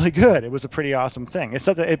was really good. It was a pretty awesome thing. It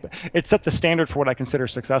set the standard for what I consider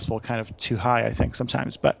successful kind of too high, I think,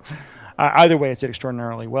 sometimes. But either way, it did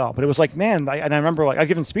extraordinarily well. But it was like, man, and I remember I've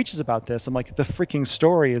given speeches about this. I'm like, the freaking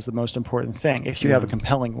story is the most important thing if you have a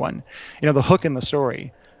compelling one. The hook and the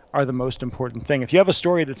story are the most important thing. If you have a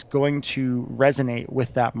story that's going to resonate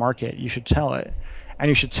with that market, you should tell it. And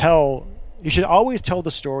you should always tell the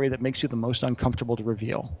story that makes you the most uncomfortable to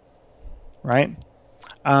reveal, right?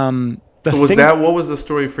 What was the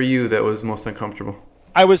story for you that was most uncomfortable?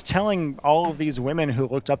 I was telling all of these women who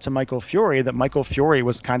looked up to Michael Fiore that Michael Fiore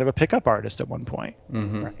was kind of a pickup artist at one point,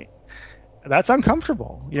 right? That's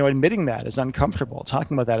uncomfortable. Admitting that is uncomfortable.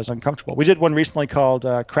 Talking about that is uncomfortable. We did one recently called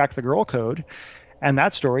Crack the Girl Code. And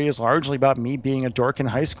that story is largely about me being a dork in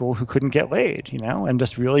high school who couldn't get laid, and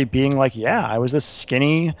just really being like, yeah, I was this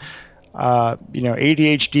skinny,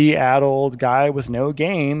 ADHD-addled guy with no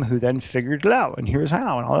game who then figured it out, and here's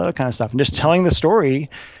how, and all that kind of stuff. And just telling the story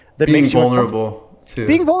that being makes you vulnerable. too.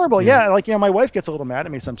 Being vulnerable, yeah. Like, my wife gets a little mad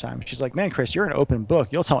at me sometimes. She's like, man, Chris, you're an open book.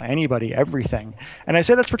 You'll tell anybody everything. And I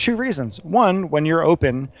say that's for two reasons. One, when you're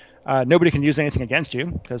open, nobody can use anything against you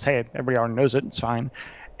because, hey, everybody already knows it. It's fine.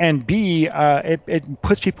 And B, it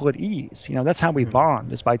puts people at ease. That's how we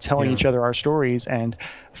bond, is by telling each other our stories, and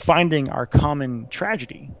finding our common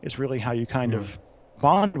tragedy is really how you kind of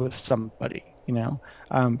bond with somebody.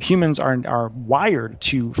 Humans are wired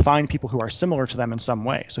to find people who are similar to them in some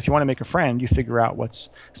way. So if you want to make a friend, you figure out what's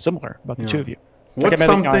similar about the two of you. What's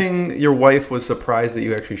something your wife was surprised that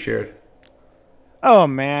you actually shared? Oh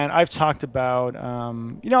man, I've talked about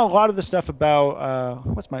a lot of the stuff about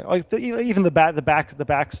even the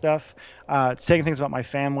back stuff, saying things about my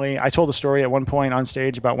family. I told a story at one point on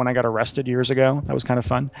stage about when I got arrested years ago. That was kind of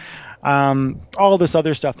fun. All this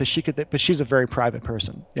other stuff but she's a very private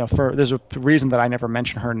person. There's a reason that I never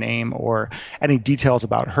mention her name or any details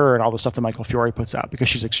about her and all the stuff that Michael Fiore puts out, because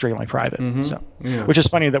she's extremely private. Which is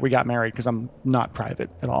funny that we got married, because I'm not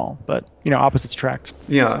private at all. But opposites attract.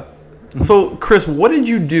 Yeah. So, Chris, what did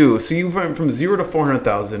you do? So you went from 0 to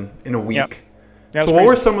 400,000 in a week. Yep. Yeah, so what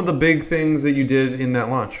were some of the big things that you did in that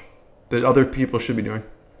launch that other people should be doing?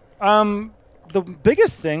 The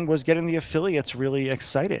biggest thing was getting the affiliates really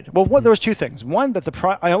excited. Well, there was two things. One, that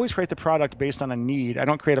I always create the product based on a need. I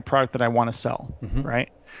don't create a product that I want to sell, right?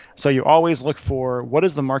 So you always look for, what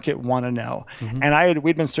does the market want to know? And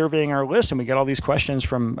we'd been surveying our list, and we get all these questions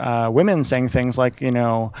from women saying things like,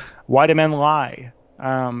 why do men lie?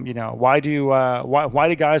 Why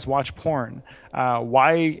do guys watch porn?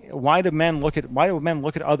 Why do men look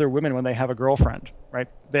at other women when they have a girlfriend? Right?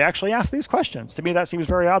 They actually ask these questions. To me, that seems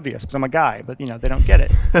very obvious because I'm a guy, but they don't get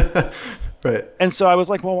it. Right. And so I was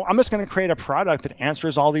like, well, I'm just going to create a product that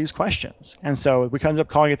answers all these questions. And so we ended up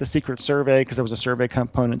calling it the secret survey, because there was a survey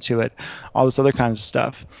component to it, all this other kinds of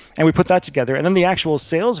stuff. And we put that together. And then the actual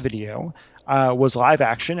sales video was live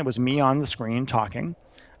action. It was me on the screen talking.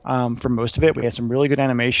 For most of it, we had some really good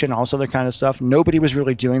animation, all this other kind of stuff. Nobody was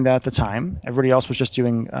really doing that at the time. Everybody else was just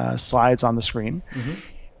doing slides on the screen.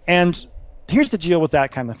 And here's the deal with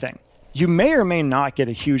that kind of thing. You may or may not get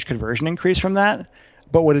a huge conversion increase from that,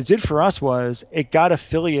 but what it did for us was it got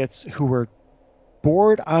affiliates who were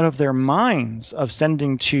bored out of their minds of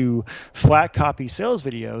sending to flat copy sales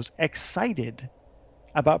videos excited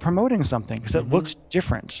about promoting something, because it looks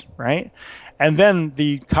different, right? And then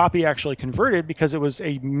the copy actually converted because it was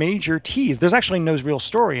a major tease. There's actually no real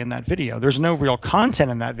story in that video. There's no real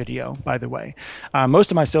content in that video, by the way.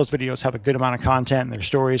 Most of my sales videos have a good amount of content and their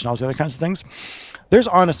stories and all those other kinds of things. There's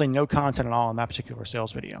honestly no content at all in that particular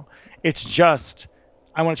sales video. It's just,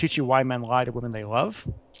 I want to teach you why men lie to women they love.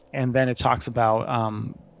 And then it talks about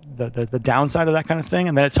the downside of that kind of thing,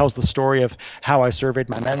 and then it tells the story of how I surveyed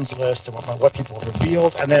my men's list and what people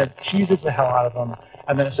revealed, and then it teases the hell out of them,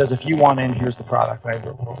 and then it says, if you want in, here's the product. I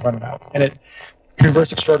will run it out, and it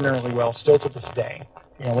converts extraordinarily well still to this day.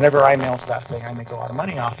 Whenever I mail to that thing, I make a lot of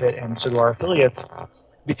money off it, and so do our affiliates,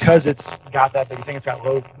 because it's got that big thing. It's got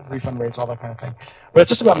low refund rates, all that kind of thing. But it's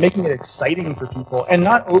just about making it exciting for people and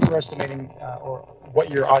not overestimating or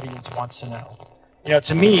what your audience wants to know.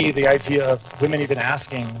 To me, the idea of women even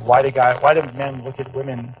asking, why do men look at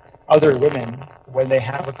other women, when they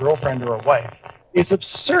have a girlfriend or a wife, is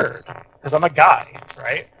absurd, because I'm a guy,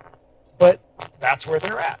 right? But that's where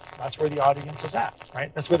they're at. That's where the audience is at,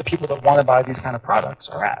 right? That's where the people that want to buy these kind of products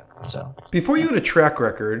are at. So, before you had a track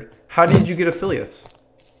record, how did you get affiliates?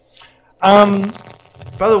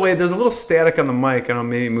 By the way, there's a little static on the mic. I don't know,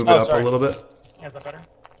 maybe move it up a little bit. Yeah, is that better?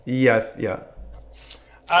 Yeah.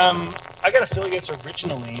 I got affiliates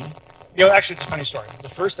originally. Actually, it's a funny story. The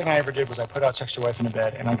first thing I ever did was I put out Text Your Wife in a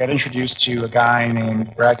Bed, and I got introduced to a guy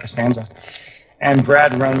named Brad Costanza. And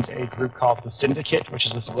Brad runs a group called The Syndicate, which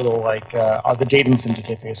is this little, the dating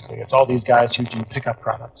syndicate, basically. It's all these guys who do pickup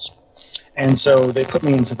products. And so they put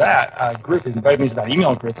me into that group, and invited me to that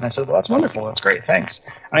email group, and I said, well, that's wonderful, that's great, thanks.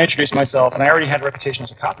 And I introduced myself, and I already had a reputation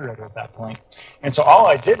as a copywriter at that point. And so all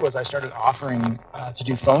I did was I started offering to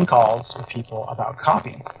do phone calls with people about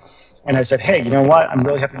copy. And I said, hey, you know what, I'm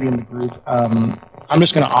really happy to be in the group. I'm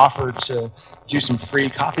just going to offer to do some free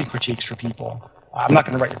copy critiques for people. I'm not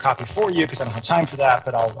going to write your copy for you because I don't have time for that,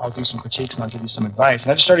 but I'll do some critiques and I'll give you some advice.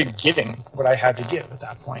 And I just started giving what I had to give at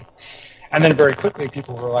that point. And then very quickly,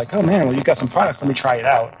 people were like, oh man, well, you've got some products, let me try it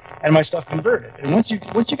out. And my stuff converted. And once you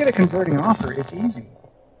get a converting offer, it's easy,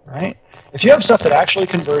 right? If you have stuff that actually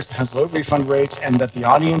converts, that has low refund rates, and that the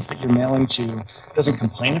audience that you're mailing to doesn't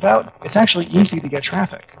complain about, it's actually easy to get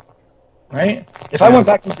traffic, right? If I went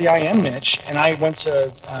back into the IM niche and I went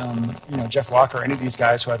to Jeff Walker or any of these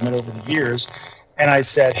guys who I've met over the years, and I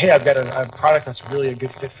said, hey, I've got a product that's really a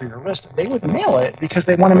good fit for your list, they would mail it because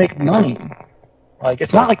they want to make money. Like,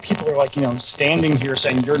 it's not like people are like, standing here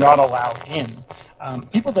saying you're not allowed in.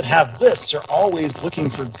 People that have lists are always looking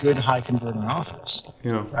for good high converting offers,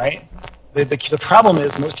 right? The problem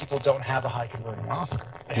is most people don't have a high converting offer.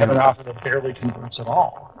 They have an offer that barely converts at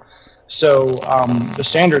all. So the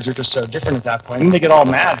standards are just so different at that point. And they get all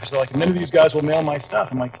mad because they're like, none of these guys will mail my stuff.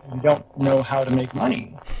 I'm like, you don't know how to make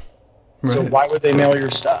money. Right. So why would they mail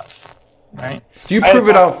your stuff, right? Do you prove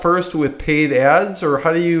it out first with paid ads, or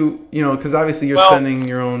how do you, because obviously you're sending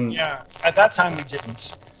your own... Yeah, at that time we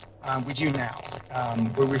didn't. We do now.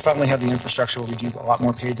 We finally have the infrastructure where we do a lot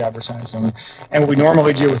more paid advertising. And what we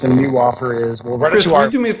normally do with a new offer is we'll run it to our...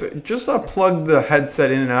 Chris, will you do me just plug the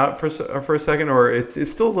headset in and out for a second, or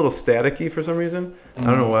it's still a little staticky for some reason. I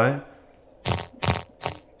don't know why.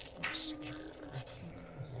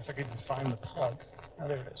 If I could find the plug. Oh,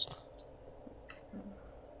 there it is.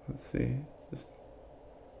 Let's see. Is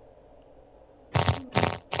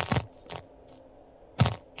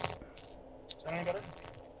that any better?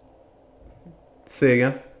 Say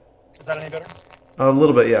again. Is that any better? A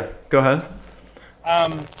little bit, yeah. Go ahead. I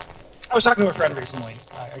was talking to a friend recently,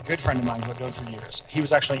 a good friend of mine who I've known for years. He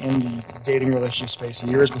was actually in the dating relationship space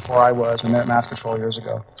years before I was. We met at Mass Control years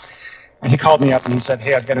ago. And he called me up and he said,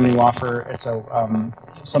 hey, I've got a new offer. It's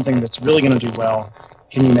something that's really going to do well.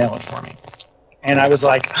 Can you mail it for me? And I was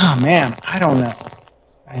like, oh, man, I don't know.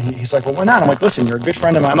 And he's like, well, why not? I'm like, listen, you're a good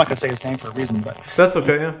friend of mine. I'm not going to say his name for a reason, but... That's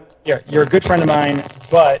okay, yeah. Yeah, you're a good friend of mine,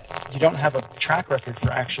 but you don't have a track record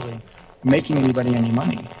for actually making anybody any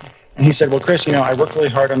money. And he said, well, Chris, I worked really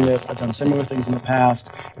hard on this. I've done similar things in the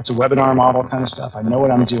past. It's a webinar model kind of stuff. I know what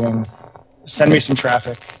I'm doing. Send me some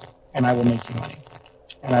traffic, and I will make you money.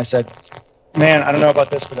 And I said, man, I don't know about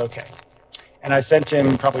this, but okay. And I sent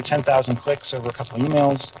him probably 10,000 clicks over a couple of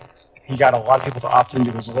emails. He got a lot of people to opt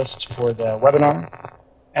into his list for the webinar.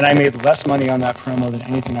 And I made less money on that promo than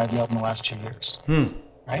anything I've mailed in the last 2 years.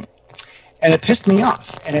 Right? And it pissed me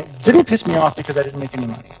off. And it didn't piss me off because I didn't make any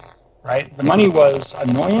money. Right? The money was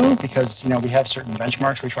annoying because, we have certain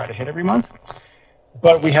benchmarks we try to hit every month.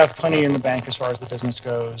 But we have plenty in the bank as far as the business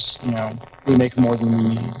goes. We make more than we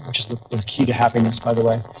need, which is the key to happiness, by the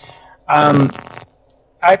way.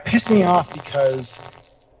 It pissed me off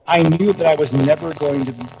because I knew that I was never going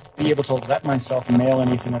to be able to let myself mail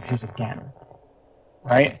anything of his again.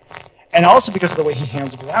 Right? And also because of the way he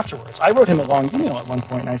handled it afterwards. I wrote him a long email at one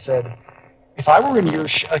point, and I said, if I were in your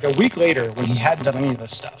like a week later when he hadn't done any of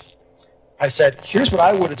this stuff, I said, here's what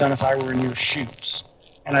I would have done if I were in your shoes.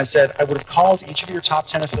 And I said, I would have called each of your top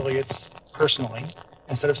 10 affiliates personally,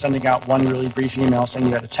 instead of sending out one really brief email saying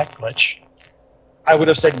you had a tech glitch. I would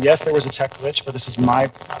have said, yes, there was a tech glitch, but this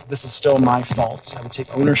is still my fault. I would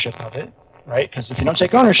take ownership of it, right? Because if you don't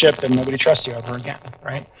take ownership, then nobody trusts you ever again,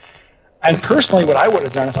 right? And personally, what I would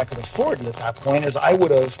have done if I could afford it at that point is I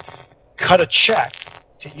would have cut a check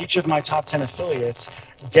to each of my top 10 affiliates,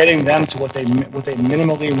 getting them to what they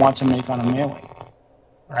minimally want to make on a mailing,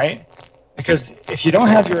 right? Because if you don't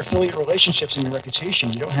have your affiliate relationships and your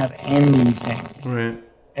reputation, you don't have anything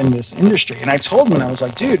in this industry. And I told him, and I was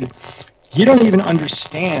like, dude, you don't even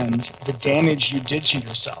understand the damage you did to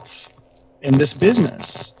yourself in this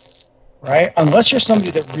business. Right? Unless you're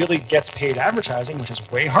somebody that really gets paid advertising, which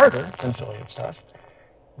is way harder than affiliate stuff,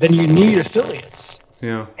 then you need affiliates.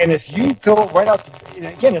 Yeah. And if you go right out,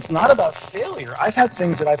 again, it's not about failure. I've had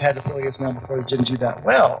things that I've had affiliates mail before that didn't do that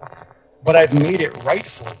well, but I've made it right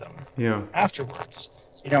for them afterwards.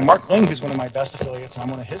 Mark Ling, who's one of my best affiliates, and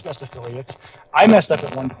I'm one of his best affiliates, I messed up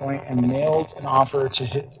at one point and mailed an offer to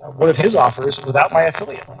one of his offers without my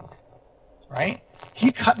affiliate link. Right?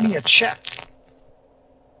 He cut me a check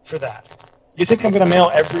for that. You think I'm going to mail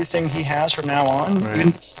everything he has from now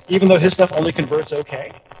on, even though his stuff only converts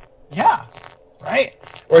okay? Yeah, right.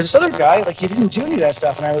 Whereas this other guy, he didn't do any of that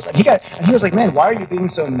stuff, and he was like, man, why are you being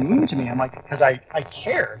so mean to me? I'm like, because I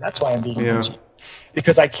care. That's why I'm being mean to you.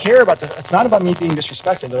 Because I care about it's not about me being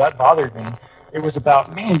disrespected, though that bothered me. It was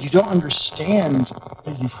about, man, you don't understand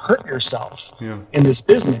that you've hurt yourself in this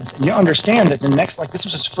business, and you understand that the next, this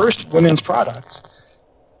was his first women's product.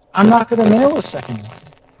 I'm not going to mail a second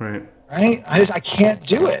one. Right? I can't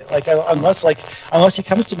do it. Unless he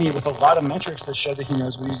comes to me with a lot of metrics that show that he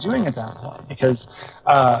knows what he's doing at that point. Because,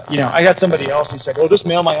 I got somebody else who said, "Oh, just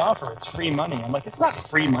mail my offer. It's free money." I'm like, it's not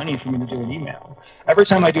free money for me to do an email. Every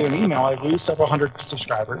time I do an email, I lose several hundred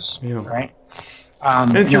subscribers. Right?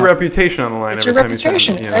 And it's your reputation on the line. It's your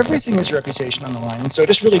reputation. Everything is your reputation on the line. And so it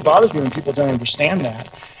just really bothers me when people don't understand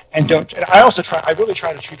that and don't. I really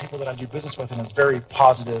try to treat people that I do business with in a very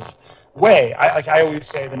positive way. I always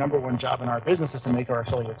say the number one job in our business is to make our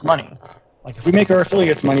affiliates money. If we make our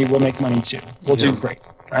affiliates money, we'll make money too. We'll do great,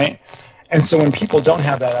 right? And so when people don't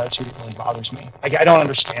have that attitude, it really bothers me. Like, I don't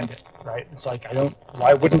understand it, right? It's like,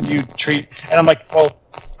 why wouldn't you treat, and I'm like, well,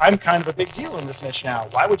 I'm kind of a big deal in this niche now.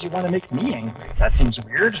 Why would you want to make me angry? That seems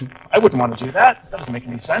weird. I wouldn't want to do that. That doesn't make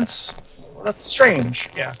any sense. Well, that's strange.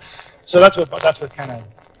 Yeah. So that's what kind of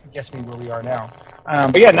gets me where we are now.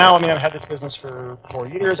 But yeah, now, I mean, I've had this business for 4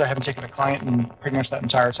 years. I haven't taken a client in pretty much that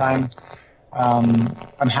entire time.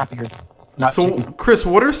 I'm happier. Chris,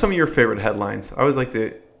 what are some of your favorite headlines? I always like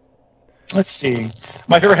to... Let's see.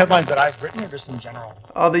 My favorite headlines that I've written, or just in general?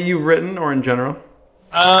 That you've written, or in general?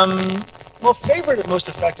 Well, favorite and most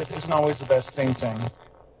effective isn't always the best same thing.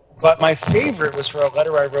 But my favorite was for a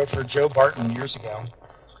letter I wrote for Joe Barton years ago,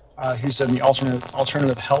 who's in the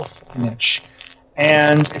alternative health niche.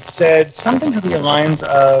 And it said something to the lines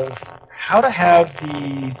of how to have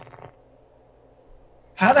the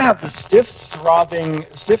stiff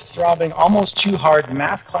throbbing, almost too hard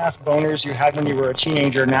math class boners you had when you were a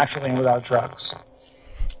teenager, naturally and without drugs.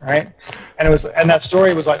 Right? And that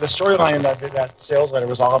story was like, the storyline in that sales letter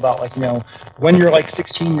was all about, like, you know, when you're like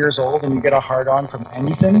 16 years old and you get a hard on from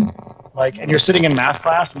anything, like, and you're sitting in math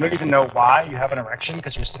class, you don't even know why you have an erection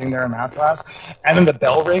because you're sitting there in math class, and then the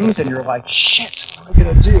bell rings and you're like, shit, what am I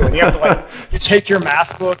gonna do? And you have to, like, you take your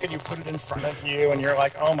math book and you put it in front of you and you're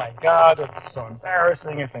like, oh my God, it's so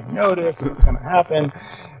embarrassing if they notice, what's gonna happen?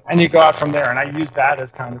 And you go out from there, and I use that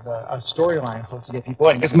as kind of a storyline hope to get people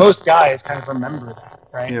in, because most guys kind of remember that,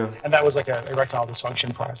 right? Yeah. And that was like a erectile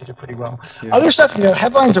dysfunction product. I did pretty well. Yeah. Other stuff, you know,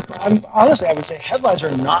 headlines are, honestly, I would say headlines are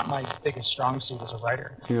not my biggest strong suit as a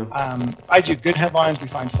writer. Yeah. I do good headlines. We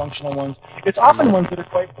find functional ones. It's often ones that are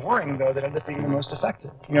quite boring, though, that end up being the most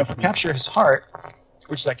effective. You know, for Capture His Heart,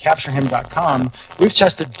 which is at CaptureHim.com, we've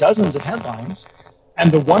tested dozens of headlines,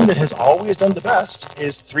 and the one that has always done the best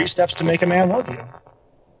is 3 Steps to Make a Man Love You.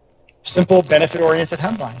 Simple, benefit-oriented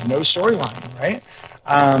headline, no storyline, right?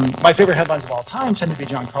 My favorite headlines of all time tend to be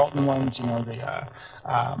John Carlton ones, you know,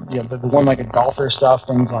 the one like a golfer stuff,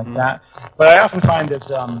 things like that. But I often find that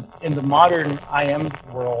in the modern IM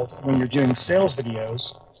world, when you're doing sales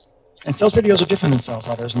videos, and sales videos are different than sales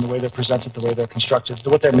letters, and the way they're presented, the way they're constructed,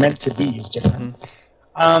 what they're meant to be is different.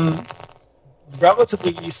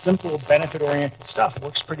 Relatively simple, benefit-oriented stuff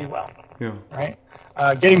works pretty well, right?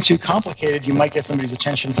 Getting too complicated, you might get somebody's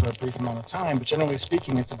attention for a brief amount of time, but generally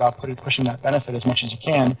speaking, it's about pushing that benefit as much as you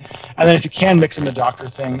can. And then if you can mix in the doctor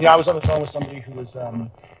thing. You know, I was on the phone with somebody who was,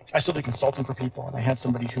 I still do consulting for people, and I had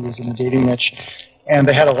somebody who was in the dating niche, and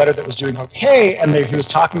they had a letter that was doing okay, and he was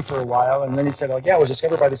talking for a while, and then he said, oh yeah, it was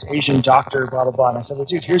discovered by this Asian doctor, blah, blah, blah. And I said, well,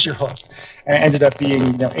 dude, here's your hook. And it ended up being,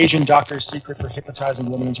 you know, Asian doctor's secret for hypnotizing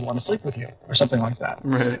women into want to sleep with you, or something like that.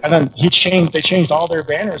 Right. And then they changed all their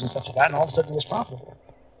banners and stuff to that, and all of a sudden it was profitable.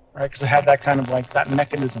 Right, because it had that kind of like that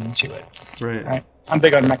mechanism to it. Right. I'm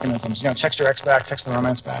big on mechanisms. You know, text your ex back, text the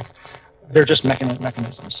romance back. They're just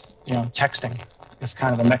mechanisms. You know, texting is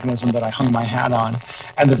kind of a mechanism that I hung my hat on.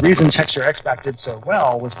 And the reason Text Your Ex Back did so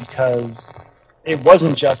well was because it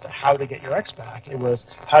wasn't just how to get your ex back. It was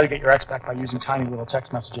how to get your ex back by using tiny little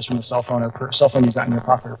text messages from the cell phone or cell phone you've got in your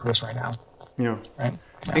pocket or purse right now. Yeah. Right.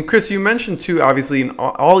 Yeah. And Chris, you mentioned too, obviously, in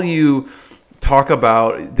all you talk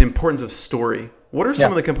about the importance of story. What are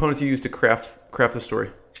some of the components you use to craft the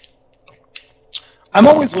story? I'm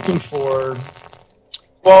always looking for.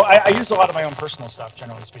 Well, I use a lot of my own personal stuff,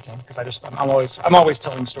 generally speaking, because I'm always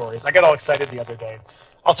telling stories. I got all excited the other day.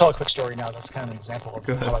 I'll tell a quick story now. That's kind of an example of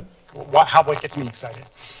how it gets me excited.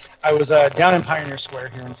 I was down in Pioneer Square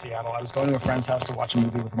here in Seattle. I was going to a friend's house to watch a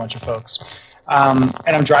movie with a bunch of folks, and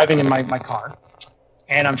I'm driving in my car.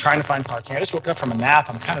 And I'm trying to find parking. I just woke up from a nap.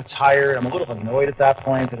 I'm kind of tired. I'm a little annoyed at that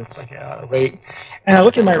point that it's like late. And I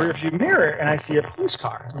look in my rearview mirror and I see a police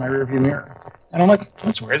car in my rearview mirror. And I'm like,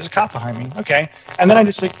 that's weird. There's a cop behind me. Okay. And then I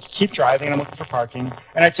just like keep driving and I'm looking for parking.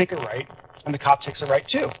 And I take a right and the cop takes a right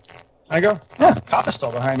too. And I go, yeah, the cop is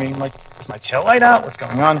still behind me. I'm like, is my tail light out? What's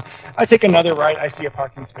going on? I take another right. I see a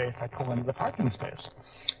parking space. I pull into the parking space.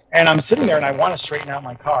 And I'm sitting there and I want to straighten out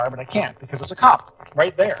my car, but I can't because there's a cop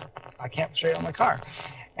right there. I can't straighten out my car.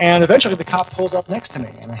 And eventually the cop pulls up next to me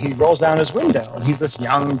and he rolls down his window and he's this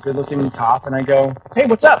young, good looking cop. And I go, hey,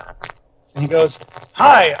 what's up? And he goes,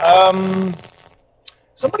 hi,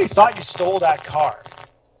 somebody thought you stole that car.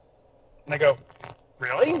 And I go,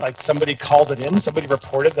 really? Like somebody called it in? Somebody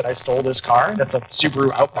reported that I stole this car? That's a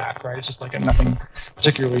Subaru Outback, right? It's just like nothing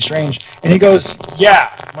particularly strange. And he goes,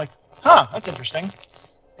 yeah. I'm like, huh, that's interesting.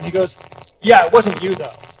 And he goes, yeah, it wasn't you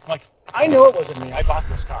though. I'm like, I know it wasn't me. I bought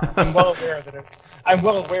this car. I'm well aware that I'm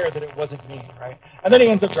well aware that it wasn't me, right? And then he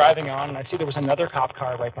ends up driving on, and I see there was another cop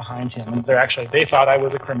car right behind him, and they thought I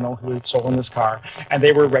was a criminal who had stolen this car, and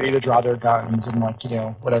they were ready to draw their guns and like,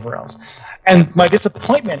 whatever else. And my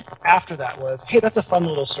disappointment after that was, hey, that's a fun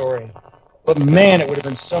little story, but man, it would have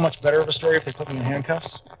been so much better of a story if they put me in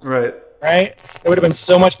handcuffs. Right. Right? It would have been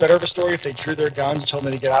so much better of a story if they drew their guns and told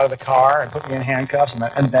me to get out of the car and put me in handcuffs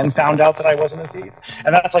and then found out that I wasn't a thief.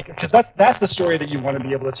 And that's like, because that's the story that you want to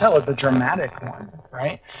be able to tell, is the dramatic one,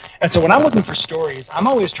 right? And so when I'm looking for stories, I'm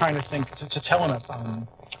always trying to think to tell in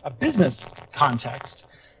a business context.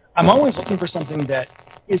 I'm always looking for something that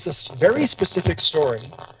is a very specific story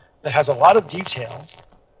that has a lot of detail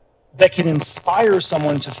that can inspire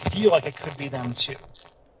someone to feel like it could be them too,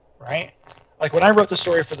 right? Like when I wrote the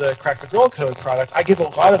story for the Crack the Girl Code product, I give a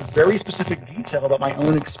lot of very specific detail about my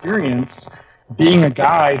own experience being a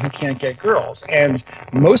guy who can't get girls. And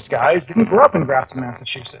most guys didn't grow up in Grafton,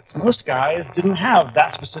 Massachusetts. Most guys didn't have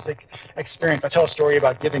that specific experience. I tell a story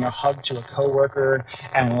about giving a hug to a coworker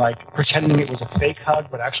and like pretending it was a fake hug,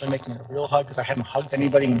 but actually making it a real hug because I hadn't hugged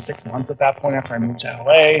anybody in 6 months at that point after I moved to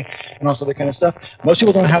LA and all that kind of stuff. Most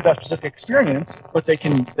people don't have that specific experience, but they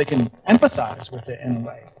can empathize with it in a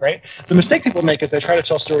way, right? The mistake people make is they try to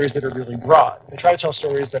tell stories that are really broad. They try to tell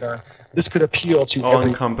stories that are, this could appeal to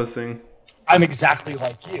all-encompassing. I'm exactly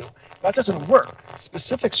like you. That doesn't work.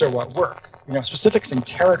 Specifics are what work. Specifics and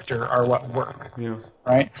character are what work. Yeah.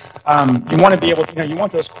 Right? You want to be able to, you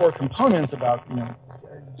want those core components about,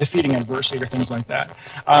 defeating adversity or things like that.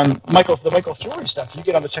 The Michael Flory stuff, you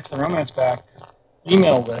get on the Text the Romance Back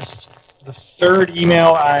email list. The third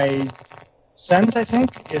email I send, I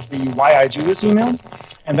think, is the Why I Do This email.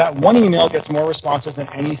 And that one email gets more responses than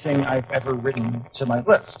anything I've ever written to my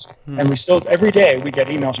list. And we still, every day, we get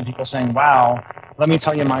emails from people saying, wow, let me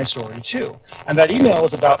tell you my story too. And that email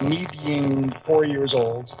is about me being 4 years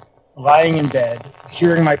old, lying in bed,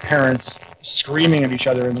 hearing my parents screaming at each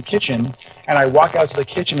other in the kitchen. And I walk out to the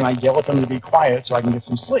kitchen and I yell at them to be quiet so I can get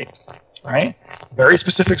some sleep. Right? Very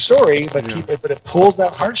specific story, but it pulls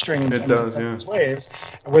that heartstring in those ways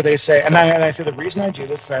where they say, and I say the reason I do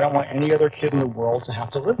this is I don't want any other kid in the world to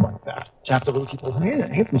have to live like that, to have to live with people who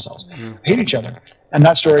hate themselves, hate each other. And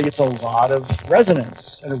that story gets a lot of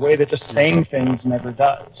resonance in a way that just saying things never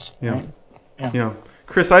does. Yeah. Right? Yeah.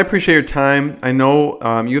 Chris, I appreciate your time. I know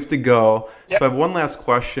you have to go, Yep. so I have one last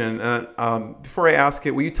question. Before I ask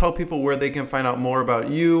it, will you tell people where they can find out more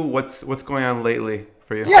about you? What's going on lately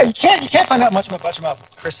for you? Yeah, you can't find out much about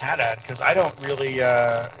Chris Haddad because I don't really.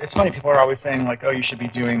 It's funny, people are always saying like, oh, you should be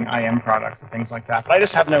doing IM products and things like that, but I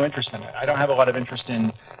just have no interest in it. I don't have a lot of interest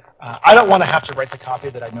in. I don't want to have to write the copy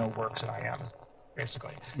that I know works in IM,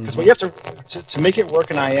 basically, because what you have to make it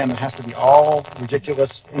work in IM, it has to be all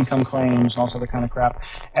ridiculous income claims and all sort of kind of crap,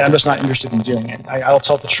 and I'm just not interested in doing it. I'll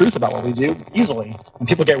tell the truth about what we do easily, and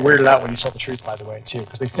people get weirded out when you tell the truth, by the way, too,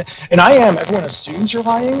 because in IM, everyone assumes you're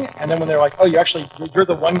lying, and then when they're like, oh, you're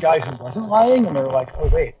the one guy who wasn't lying, and they're like, oh,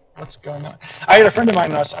 wait, what's going on? I had a friend of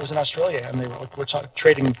mine, I was in Australia, and we're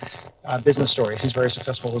trading business stories. He's very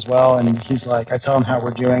successful as well, and he's like, I tell him how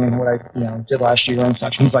we're doing and what I did last year and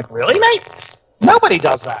such, and he's like, really, mate? Nobody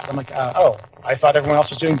does that. I'm like, oh, I thought everyone else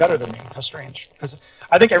was doing better than me. How strange. Because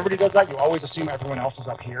I think everybody does that. You always assume everyone else is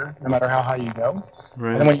up here, no matter how high you go.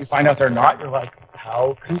 Right. And then when you find out they're not, you're like,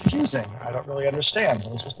 how confusing. I don't really understand. What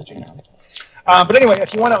am I supposed to do now? But anyway,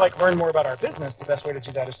 if you want to learn more about our business, the best way to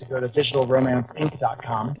do that is to go to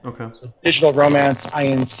DigitalRomanceInc.com. Okay. So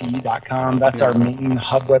DigitalRomanceInc.com. That's our main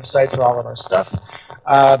hub website for all of our stuff.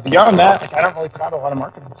 Beyond that, I don't really put out a lot of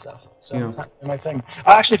marketing stuff, so it's not really my thing.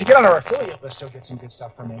 Actually, if you get on our affiliate list, you'll get some good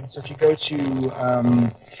stuff from me. So if you go to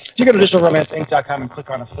DigitalRomanceInc.com and click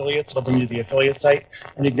on affiliates, it'll bring you to the affiliate site,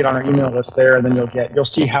 and you can get on our email list there, and then you'll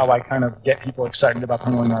see how I kind of get people excited about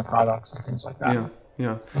promoting our products and things like that.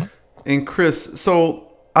 Yeah. And Chris,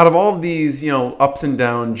 so out of all of these, ups and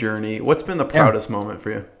down journey, what's been the proudest moment for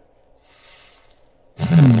you?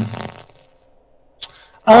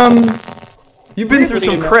 You've been through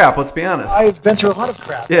some crap, let's be honest. I've been through a lot of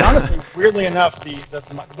crap. Yeah. Honestly, weirdly enough,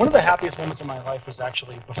 one of the happiest moments in my life was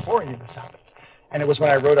actually before any of this happened. And it was when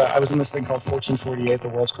I was in this thing called 1448, the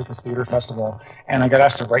world's quickest theater festival, and I got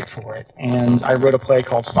asked to write for it. And I wrote a play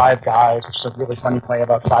called Five Guys, which is a really funny play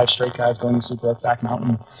about 5 straight guys going to see Brokeback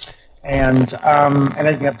Mountain. And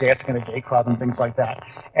ending up dancing at a gay club and things like that.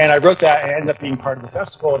 And I wrote that, and it ended up being part of the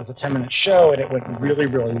festival. It was a 10-minute show, and it went really,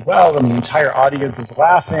 really well. And the entire audience is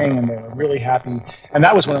laughing, and they were really happy. And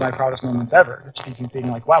that was one of my proudest moments ever, being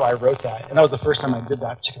like, wow, I wrote that. And that was the first time I did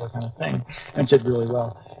that particular kind of thing, and it did really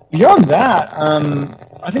well. Beyond that,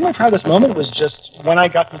 I think my proudest moment was just when I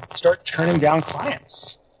got to start turning down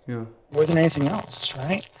clients more than anything else,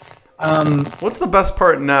 right? What's the best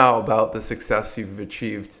part now about the success you've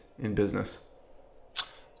achieved in business?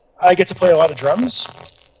 I get to play a lot of drums.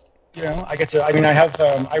 You know,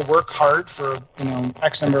 I work hard for,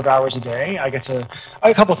 X number of hours a day.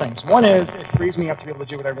 A couple things. One is it frees me up to be able to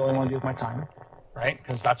do what I really want to do with my time, right?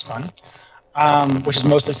 Because that's fun. Which is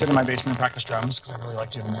mostly sit in my basement and practice drums because I really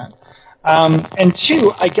like doing that. And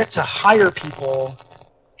two, I get to hire people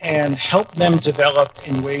and help them develop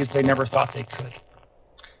in ways they never thought they could.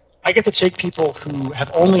 I get to take people who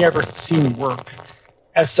have only ever seen work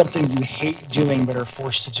as something you hate doing but are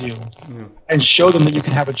forced to do, and show them that you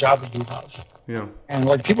can have a job that you love. Yeah. And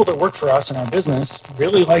like people that work for us in our business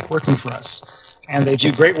really like working for us, and they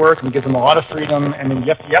do great work, and we give them a lot of freedom. And then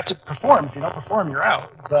you have to perform. If you don't perform, you're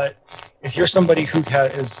out. But if you're somebody who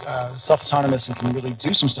is self-autonomous and can really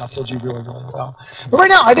do some stuff, you'll do really, really well. But right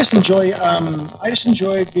now, I just enjoy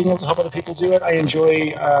being able to help other people do it. I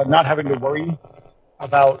enjoy not having to worry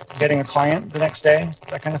about getting a client the next day,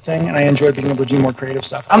 that kind of thing. And I enjoy being able to do more creative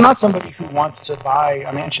stuff. I'm not somebody who wants to buy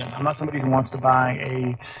a mansion. I'm not somebody who wants to buy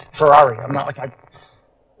a Ferrari. I'm not like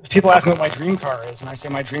people ask me what my dream car is, and I say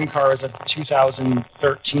my dream car is a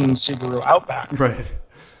 2013 Subaru Outback. Right.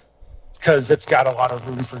 Because it's got a lot of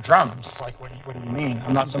room for drums. Like, what do you mean?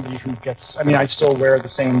 I'm not somebody who gets, I still wear the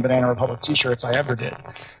same Banana Republic t-shirts I ever did,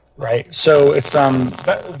 right? So it's,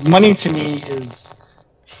 money to me is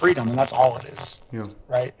freedom, and that's all it is,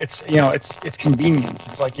 right? It's, it's convenience.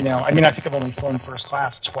 It's like, I think I've only flown first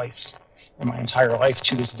class twice in my entire life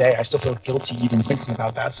to this day. I still feel guilty even thinking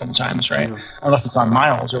about that sometimes, right? Yeah. Unless it's on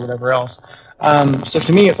miles or whatever else. So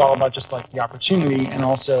to me, it's all about just like the opportunity, and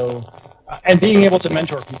also, and being able to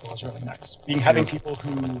mentor people is really nice. Having people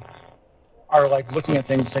who are like looking at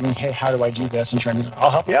things and saying, hey, how do I do this? And trying to, I'll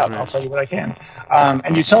help you out. I'll tell you what I can.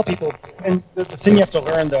 And you tell people, and the thing you have to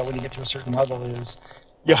learn though when you get to a certain level is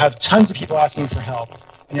you'll have tons of people asking for help,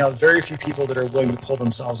 and you'll have very few people that are willing to pull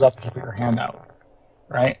themselves up and put your hand out,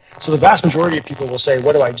 right? So the vast majority of people will say,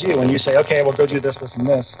 what do I do? And you say, okay, well, go do this, this, and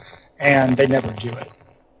this. And they never do it,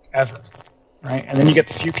 ever. Right? And then you get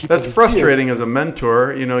the few people. That's frustrating as a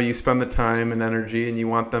mentor. You spend the time and energy, and you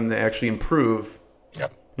want them to actually improve.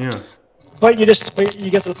 Yep. Yeah. But you get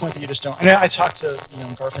to the point that you just don't. And I talked to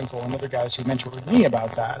Garfinkel and other guys who mentored me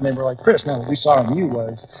about that, and they were like, Chris, no, what we saw in you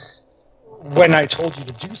was when I told you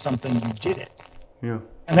to do something, you did it. Yeah.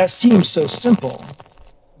 And that seems so simple,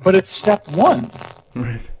 but it's step one.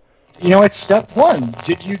 Right. It's step one.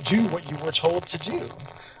 Did you do what you were told to do?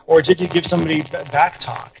 Or did you give somebody back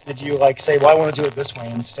talk? Did you say, well, I want to do it this way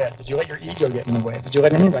instead? Did you let your ego get in the way? Did you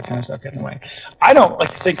let any of that kind of stuff get in the way? I don't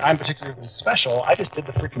think I'm particularly special. I just did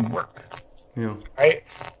the freaking work. Yeah. Right?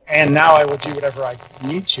 And now I will do whatever I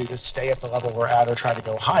need to stay at the level we're at or try to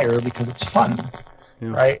go higher because it's fun. Yeah.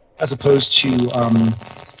 Right? As opposed to,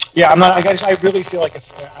 I really feel like if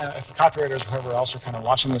copywriters or whoever else are kind of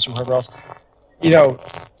watching this or whoever else,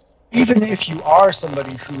 even if you are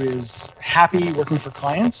somebody who is happy working for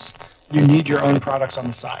clients, you need your own products on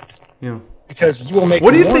the side. Yeah. Because you will make.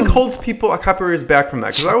 What do you think holds copywriters back from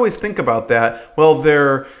that? Because I always think about that. Well,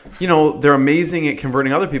 they're amazing at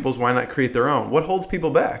converting other people's. Why not create their own? What holds people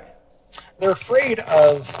back? They're afraid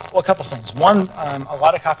of, a couple things. One, a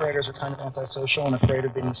lot of copywriters are kind of antisocial and afraid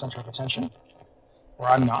of being the center of attention. Or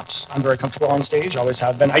I'm not. I'm very comfortable on stage, always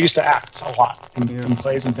have been. I used to act a lot in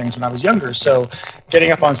plays and things when I was younger, so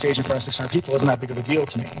getting up on stage in front of 600 people isn't that big of a deal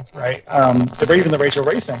to me, right? Even the Rachel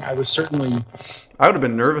Ray thing, I was certainly... I would have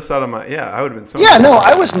been nervous out of my... Yeah, I would have been so... Yeah, no,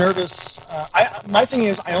 I was nervous. My thing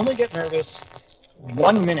is, I only get nervous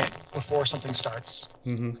 1 minute before something starts.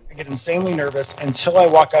 Mm-hmm. I get insanely nervous until I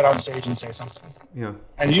walk out on stage and say something. Yeah.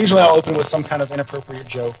 And usually I'll open with some kind of inappropriate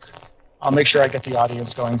joke. I'll make sure I get the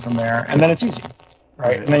audience going from there, and then it's easy.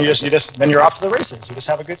 Right, and then you're off to the races. You just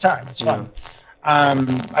have a good time. It's fun.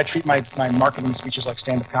 I treat my marketing speeches like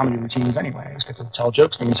stand-up comedy routines anyway. I just get to tell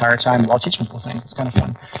jokes the entire time while teaching people things. It's kind of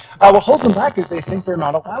fun. What holds them back is they think they're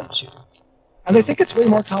not allowed to, and they think it's way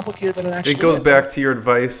more complicated than it actually is. It goes back to your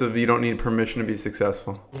advice of you don't need permission to be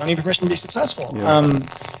successful. You don't need permission to be successful. Yeah.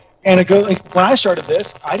 And when I started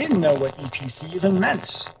this, I didn't know what EPC even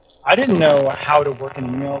meant. I didn't know how to work an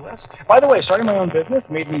email list. By the way, starting my own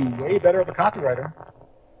business made me way better of a copywriter.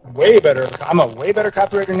 Way better. I'm a way better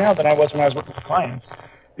copywriter now than I was when I was working with clients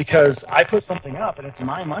because I put something up and it's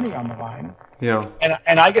my money on the line. Yeah.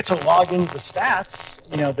 And I get to log into the stats,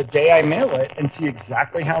 the day I mail it and see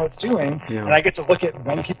exactly how it's doing. Yeah. And I get to look at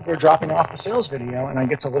when people are dropping off the sales video and I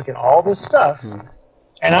get to look at all this stuff. Yeah.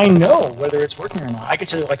 And I know whether it's working or not. I get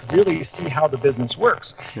to really see how the business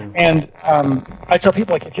works. Yeah. And I tell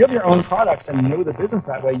people if you have your own products and know the business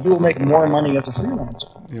that way, you will make more money as a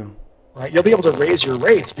freelancer. Yeah. right? You'll be able to raise your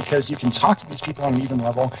rates because you can talk to these people on an even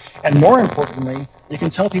level, and more importantly, you can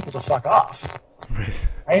tell people to fuck off,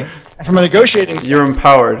 right? And from a negotiating standpoint, you're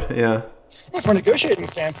empowered, yeah. From a negotiating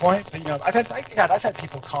standpoint, you know, I've had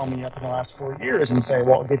people call me up in the last 4 years and say,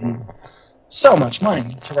 "Well, I'll give you so much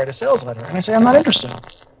money to write a sales letter," and I say, "I'm not interested."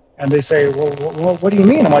 And they say, "Well, what do you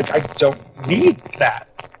mean?" I'm like, "I don't need that.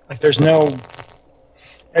 Like, there's no."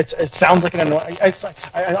 It sounds like an annoying. As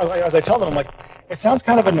I tell them, I'm like, it sounds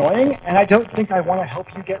kind of annoying, and I don't think I want to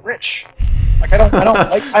help you get rich. Like, I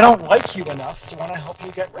don't like you enough to want to help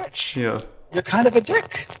you get rich. Yeah. You're kind of a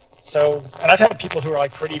dick. So, and I've had people who are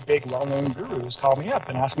like pretty big, well-known gurus call me up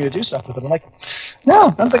and ask me to do stuff with them. I'm like, no,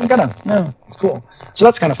 I don't think I'm gonna. No, it's cool. So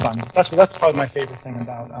that's kind of fun. That's probably my favorite thing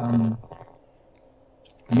about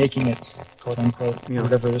making it, quote unquote,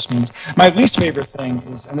 whatever this means. My least favorite thing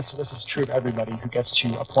is, and this is true of everybody who gets to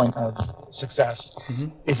a point of success,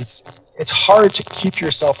 is it's hard to keep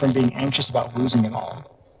yourself from being anxious about losing it all.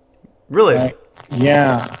 Really? Right?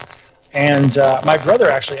 Yeah. And my brother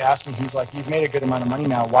actually asked me, he's like, "You've made a good amount of money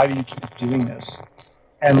now. Why do you keep doing this?"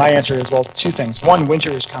 And my answer is, well, two things. One,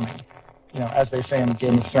 winter is coming. You know, as they say in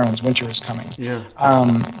Game of Thrones, winter is coming. Yeah.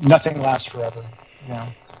 Nothing lasts forever. You know,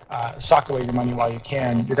 sock away your money while you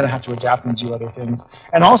can. You're going to have to adapt and do other things.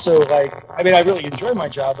 And also, like, I mean, I really enjoy my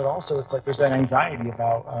job, but also it's like there's that anxiety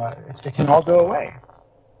about it can all go away.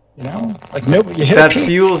 You know, like nobody. You hit that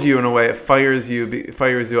fuels you in a way. It fires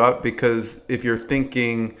you up, because if you're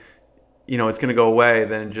thinking, you know, it's going to go away,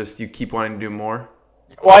 then just you keep wanting to do more.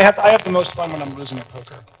 Well, I have the most fun when I'm losing at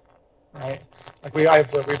poker, right? Like we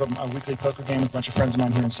have a weekly poker game with a bunch of friends of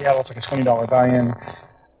mine here in Seattle. It's like a $20 buy-in.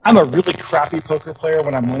 I'm a really crappy poker player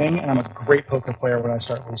when I'm winning, and I'm a great poker player when I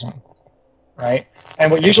start losing, right?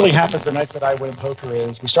 And what usually happens the nights that I win poker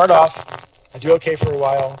is we start off, I do okay for a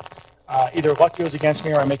while. Either luck goes against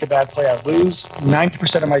me or I make a bad play. I lose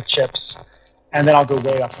 90% of my chips, and then I'll go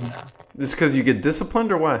way up from there. Just because you get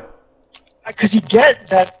disciplined, or why? Because you get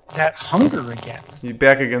that hunger again. You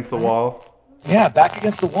back against the wall. Yeah, back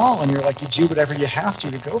against the wall, and you're like, you do whatever you have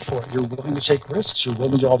to go for it. You're willing to take risks. You're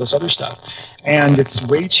willing to do all this other stuff. And it's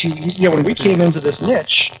way too easy. You know, when we came into this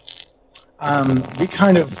niche, we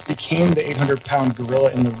kind of became the 800-pound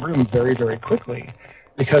gorilla in the room very, very quickly,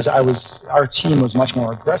 because our team was much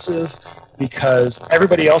more aggressive, because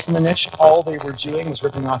everybody else in the niche, all they were doing was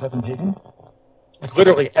ripping off Evan Pagan. Like,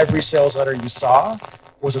 literally every sales letter you saw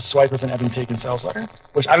was a swipe with an Evan Pagan sales letter,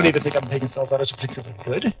 which I don't even think Evan Pagan sales letters are particularly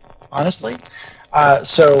good, honestly.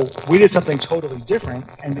 So we did something totally different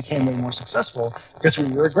and became way more successful because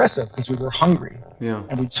we were aggressive, because we were hungry,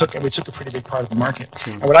 and we took a pretty big part of the market.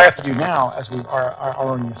 And what I have to do now, as we are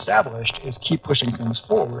already established, is keep pushing things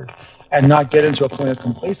forward and not get into a point of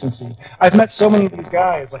complacency. I've met so many of these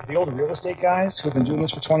guys, like the old real estate guys who've been doing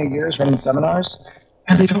this for 20 years, running seminars,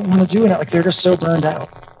 and they don't want to do it. Like, they're just so burned out,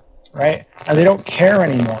 right? And they don't care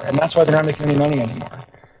anymore, and that's why they're not making any money anymore.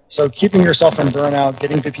 So keeping yourself from burnout,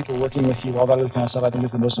 getting good people working with you, all that other kind of stuff, I think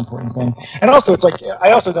is the most important thing. And also, it's like,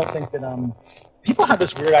 I also don't think that people have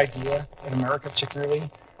this weird idea, in America particularly,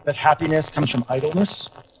 that happiness comes from idleness.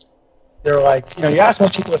 They're like, you know, you ask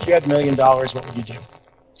most people, if you had $1 million, what would you do?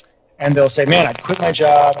 And they'll say, man, I'd quit my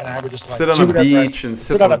job, and I would just like sit on a beach and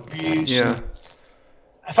sit on a beach. Yeah.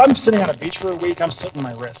 If I'm sitting on a beach for a week, I'm slitting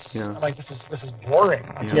my wrists. Yeah. I'm like, this is boring.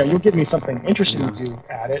 Like, you know, you give me something interesting to do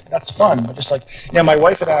at it. That's fun. But just like, you know, my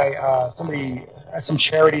wife and I, somebody at some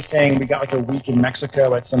charity thing, we got like a week in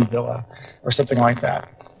Mexico at some villa or something like that.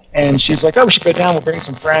 And she's like, oh, we should go down. We'll bring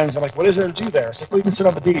some friends. I'm like, what is there to do there? It's like, well, you can sit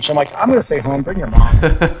on the beach. I'm like, I'm going to stay home. Bring your mom.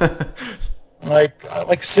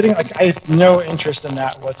 like sitting, like, I have no interest in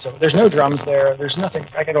that whatsoever. There's no drums there. There's nothing.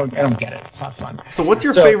 Like, I don't get it. It's not fun. So what's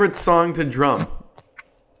your favorite song to drum?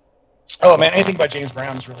 Oh man, anything by James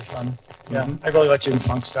Brown is really fun. Yeah, I really like doing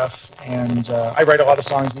funk stuff, and I write a lot of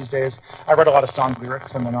songs these days. I write a lot of song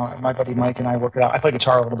lyrics, and then my buddy Mike and I work it out. I play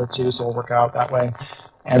guitar a little bit too, so we'll work out that way,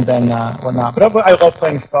 and then whatnot. But I love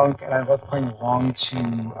playing funk, and I love playing along to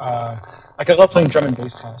like, I love playing drum and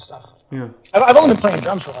bass kind of stuff. Yeah, I've only been playing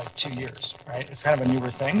drums for like 2 years, right? It's kind of a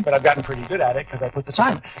newer thing, but I've gotten pretty good at it because I put the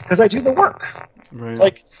time, because I do the work. Right.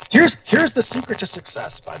 Like, here's the secret to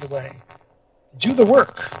success, by the way. Do the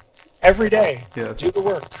work. Every day, do the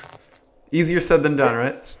work. Easier said than done,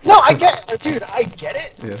 right? No, I get it, dude. I get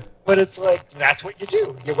it. Yeah. But it's like, that's what you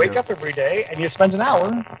do. You wake up every day and you spend an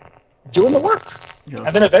hour doing the work, and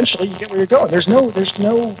then eventually you get where you're going. There's no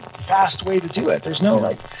fast way to do it. There's no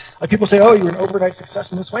like people say, oh, you're an overnight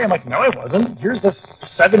success in this way. I'm like, no, I wasn't. Here's the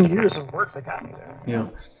 7 years of work that got me there. Yeah.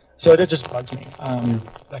 So it just bugs me,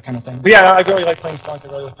 that kind of thing. But yeah, I really like playing funk. I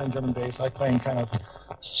really like playing drum and bass. I like playing kind of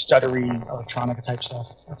stuttery electronica type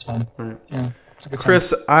stuff. That's fun. Right. Yeah.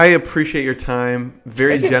 Chris, I appreciate your time.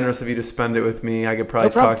 Very generous of you to spend it with me. I could probably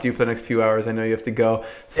talk to you for the next few hours. I know you have to go.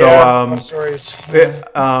 So, stories.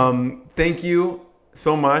 Thank you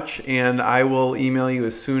so much, and I will email you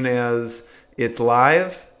as soon as it's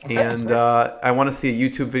live. And I want to see a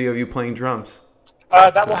YouTube video of you playing drums.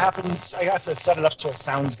 That will happen. I have to set it up so it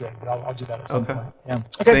sounds good, but I'll do that at some point. Yeah.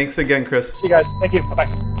 Okay. Thanks again, Chris. See you guys. Thank you.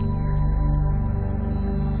 Bye-bye.